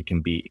that it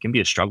can be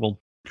a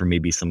struggle for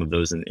maybe some of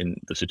those in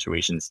the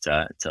situations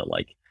to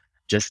like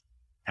just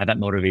have that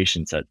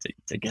motivation to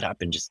get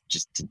up and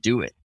just to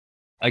do it.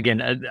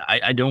 Again,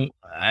 I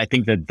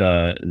think that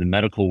the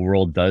medical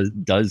world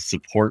does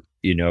support,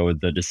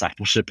 the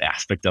discipleship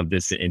aspect of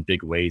this in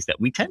big ways,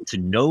 that we tend to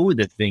know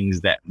the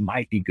things that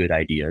might be good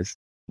ideas.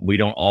 We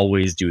don't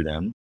always do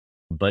them,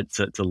 but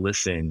to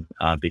listen,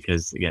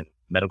 because again,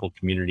 medical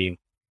community,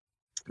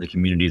 the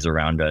communities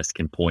around us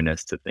can point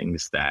us to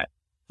things that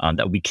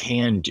we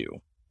can do,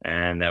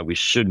 and that we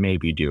should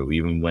maybe do,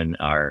 even when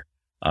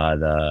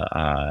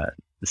the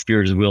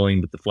spirit is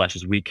willing, but the flesh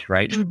is weak,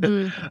 right?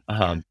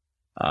 um,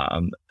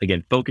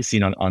 Again,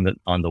 focusing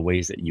on the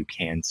ways that you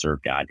can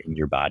serve God in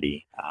your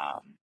body,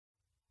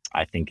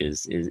 I think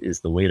is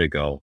the way to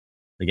go.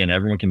 Again,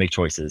 everyone can make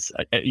choices.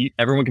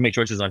 Everyone can make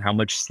choices on how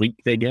much sleep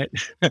they get,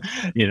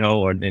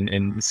 or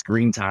and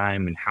screen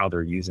time, and how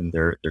they're using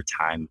their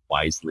time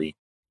wisely.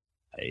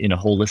 In a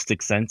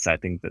holistic sense, I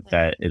think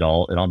that it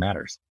all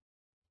matters.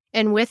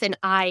 And with an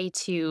eye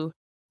to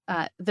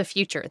the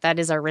future, that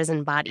is our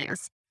risen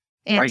bodies.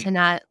 And Right. to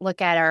not look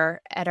at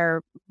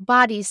our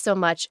bodies so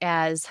much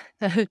as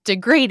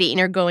degrading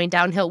or going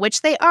downhill,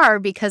 which they are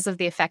because of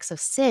the effects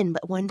of sin,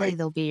 but one day Right.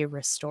 they'll be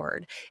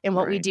restored. And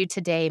what we Right. do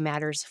today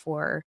matters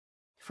for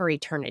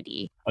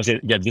eternity. I say,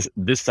 yeah,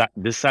 this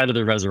side of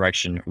the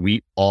resurrection,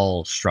 we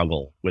all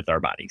struggle with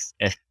our bodies,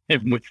 and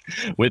with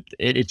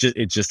it.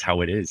 It's just how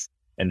it is,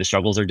 and the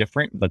struggles are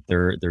different, but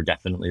they're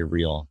definitely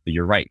real. But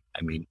you're right.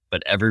 I mean,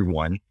 but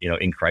everyone,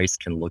 in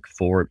Christ, can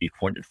be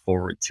pointed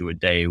forward to a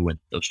day when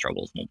those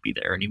struggles won't be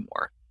there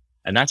anymore,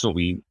 and that's what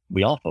we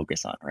all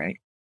focus on, right?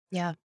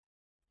 Yeah.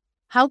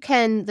 How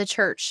can the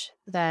church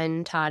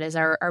then, Todd, is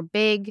our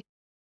big,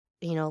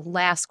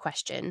 last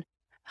question.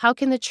 How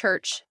can the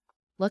church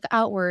look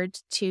outward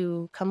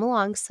to come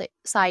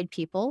alongside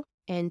people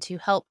and to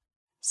help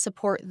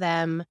support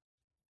them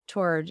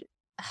toward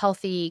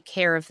healthy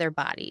care of their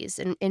bodies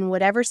in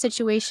whatever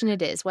situation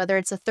it is, whether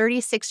it's a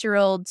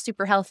 36-year-old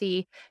super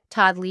healthy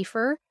Todd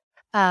Leifer,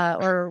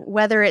 or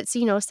whether it's,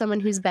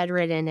 someone who's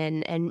bedridden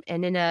and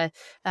in a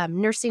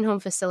nursing home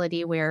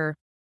facility where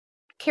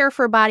care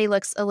for a body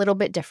looks a little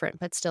bit different,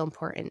 but still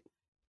important.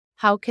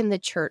 How can the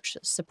church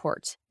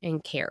support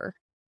and care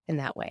in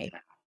that way?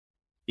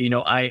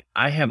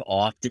 I've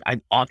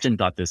often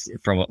thought this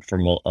from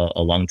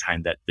a long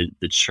time, that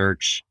the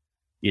church,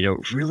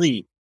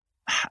 really,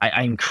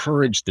 I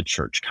encourage the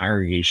church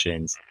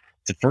congregations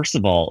to, first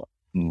of all,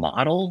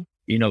 model,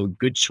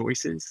 good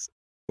choices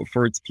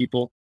for its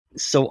people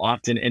so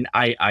often. And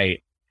I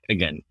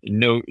again,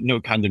 no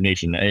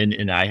condemnation.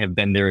 And I have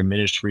been there in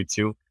ministry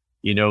too.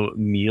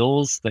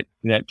 Meals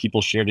that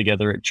people share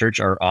together at church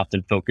are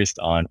often focused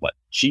on what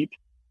cheap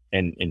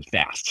and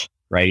fast,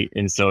 right?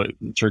 And so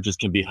churches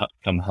can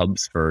become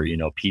hubs for,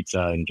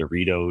 pizza and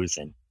Doritos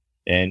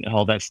and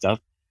all that stuff.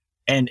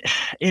 And,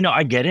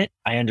 I get it.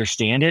 I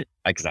understand it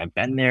because I've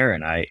been there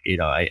and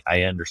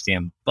I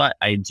understand. But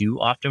I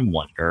do often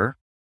wonder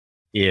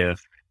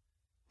if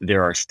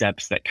there are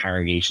steps that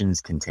congregations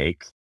can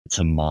take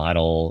to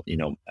model,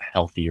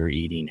 healthier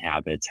eating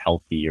habits,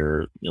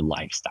 healthier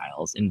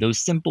lifestyles in those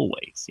simple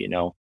ways,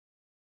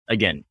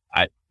 Again,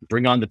 I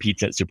bring on the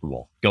pizza at Super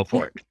Bowl. Go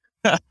for it.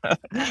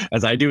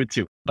 As I do it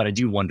too. But I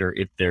do wonder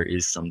if there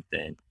is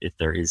something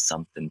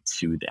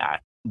to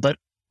that. But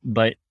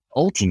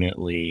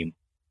ultimately,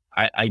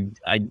 I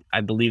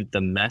believe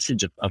the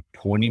message of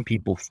pointing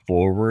people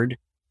forward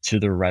to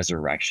the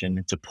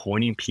resurrection, to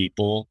pointing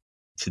people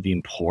to the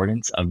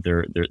importance of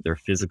their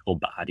physical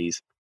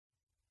bodies,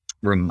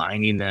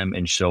 reminding them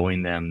and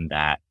showing them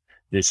that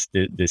this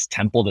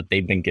temple that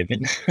they've been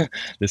given,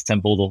 this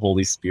temple of the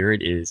Holy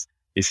Spirit is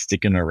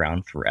sticking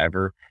around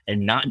forever,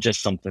 and not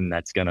just something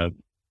that's gonna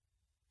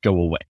go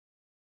away,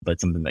 but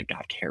something that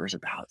God cares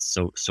about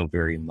so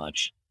very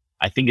much.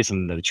 I think it's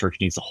something that the church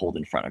needs to hold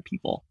in front of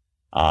people,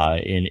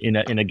 in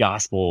a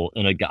gospel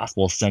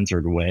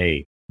centered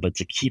way, but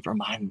to keep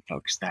reminding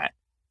folks that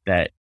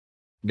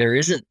there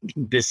isn't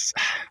this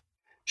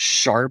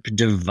sharp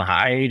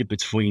divide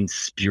between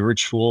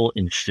spiritual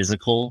and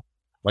physical,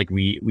 like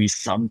we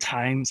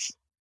sometimes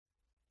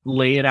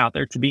lay it out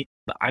there to be.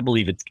 But I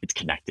believe it's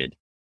connected.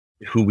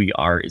 Who we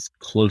are is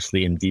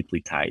closely and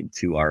deeply tied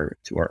to our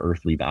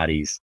earthly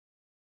bodies,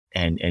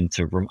 and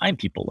to remind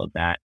people of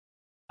that,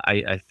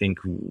 I think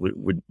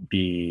would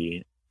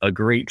be a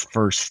great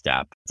first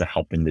step to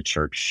helping the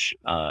church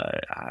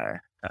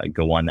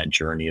go on that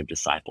journey of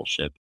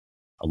discipleship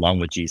along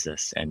with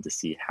Jesus, and to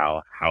see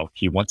how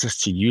he wants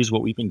us to use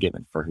what we've been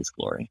given for his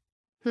glory.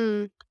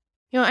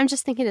 I'm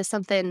just thinking of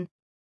something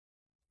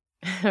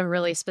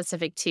really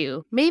specific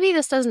too. Maybe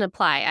this doesn't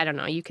apply. I don't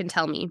know. You can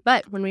tell me.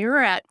 But when we were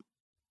at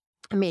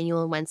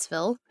Emmanuel in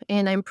Wentzville,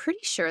 and I'm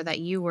pretty sure that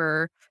you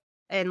were,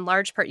 in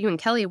large part, you and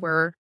Kelly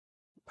were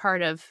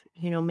part of,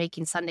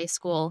 making Sunday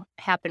school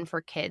happen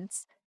for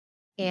kids.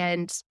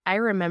 And I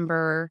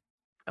remember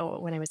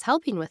when I was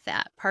helping with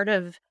that, part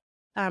of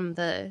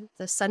the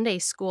Sunday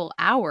school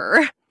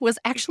hour was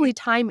actually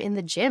time in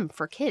the gym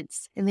for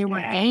kids. And there were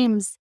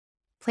games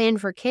planned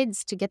for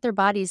kids to get their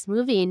bodies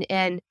moving.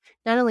 And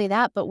not only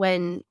that, but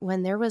when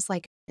there was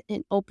like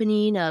an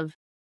opening of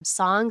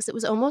songs, it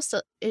was almost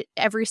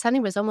every Sunday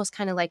was almost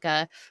kind of like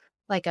a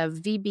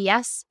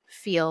VBS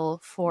feel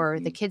for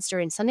the kids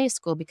during Sunday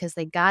school, because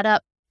they got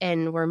up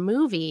and were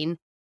moving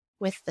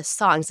with the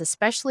songs,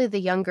 especially the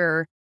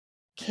younger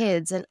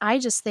kids. And I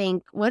just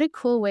think, what a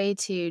cool way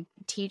to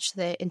teach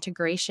the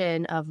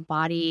integration of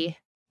body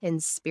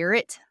and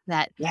spirit,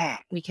 that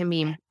we can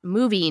be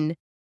moving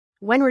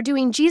when we're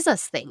doing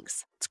Jesus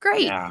things. It's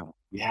great. Yeah.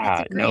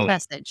 It's a great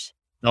message.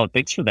 No,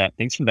 thanks for that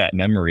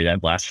memory, that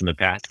blast from the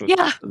past.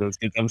 Those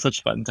kids, that was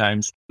such fun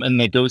times.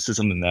 And that goes to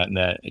something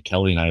that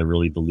Kelly and I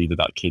really believe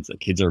about kids, that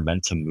kids are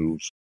meant to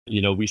move.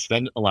 We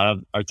spend a lot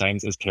of our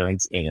times as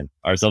parents, and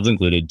ourselves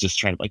included, just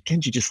trying to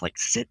can't you just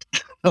sit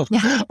a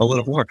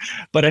little more?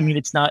 But I mean,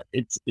 it's not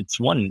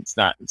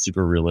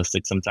super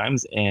realistic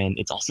sometimes. And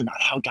it's also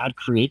not how God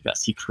created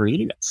us. He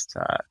created us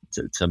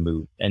to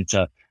move, and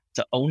to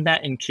own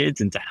that in kids,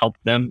 and to help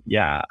them,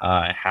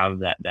 have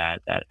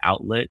that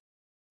outlet.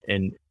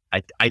 And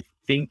I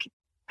think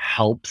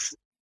helps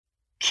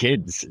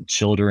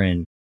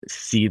children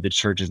see the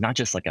church as not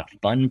just like a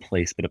fun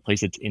place, but a place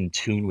that's in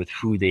tune with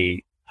who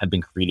they have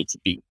been created to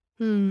be.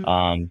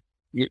 Run.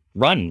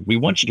 We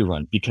want you to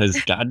run, because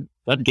God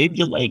gave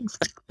you legs.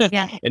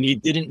 And he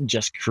didn't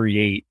just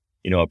create,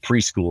 a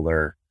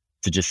preschooler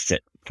to just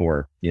sit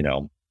for,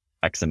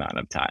 X amount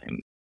of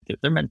time.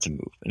 They're meant to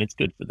move, and it's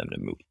good for them to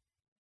move.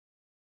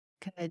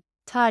 Good.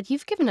 Todd,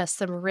 you've given us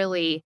some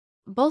really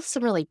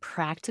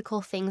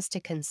practical things to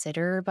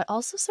consider, but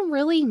also some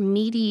really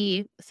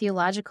meaty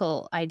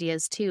theological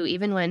ideas too,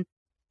 even when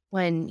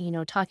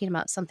talking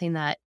about something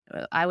that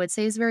I would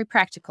say is very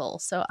practical.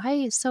 So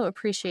I so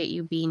appreciate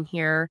you being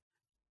here,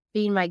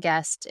 being my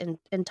guest, and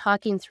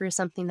talking through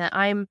something that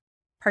I'm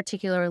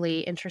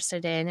particularly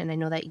interested in, and I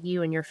know that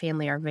you and your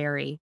family are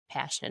very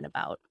passionate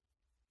about.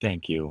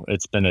 Thank you.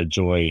 It's been a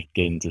joy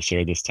getting to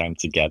share this time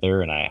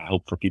together, and I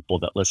hope for people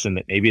that listen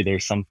that maybe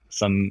there's some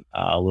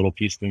little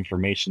piece of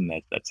information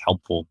that's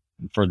helpful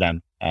for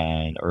them,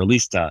 or at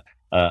least a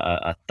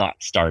thought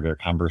starter,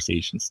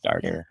 conversation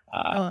starter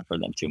for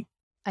them too.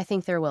 I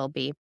think there will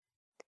be.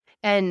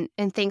 And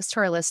thanks to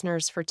our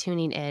listeners for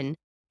tuning in.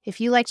 If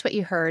you liked what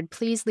you heard,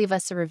 please leave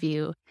us a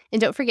review,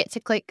 and don't forget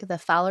to click the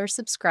follow or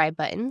subscribe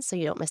button so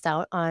you don't miss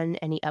out on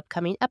any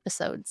upcoming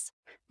episodes.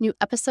 New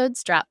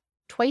episodes drop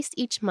twice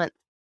each month.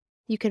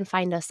 You can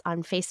find us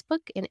on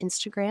Facebook and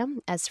Instagram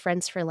as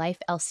Friends for Life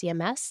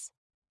LCMS.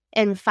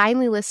 And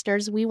finally,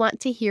 listeners, we want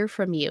to hear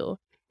from you.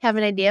 Have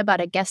an idea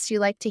about a guest you'd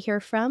like to hear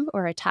from,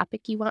 or a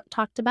topic you want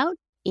talked about?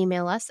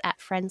 Email us at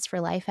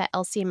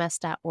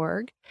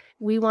friendsforlife@lcms.org.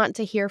 We want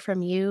to hear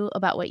from you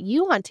about what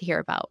you want to hear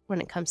about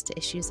when it comes to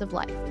issues of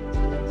life.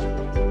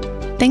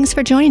 Thanks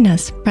for joining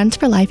us. Friends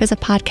for Life is a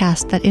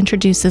podcast that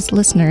introduces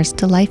listeners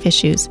to life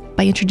issues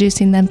by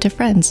introducing them to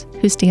friends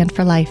who stand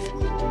for life.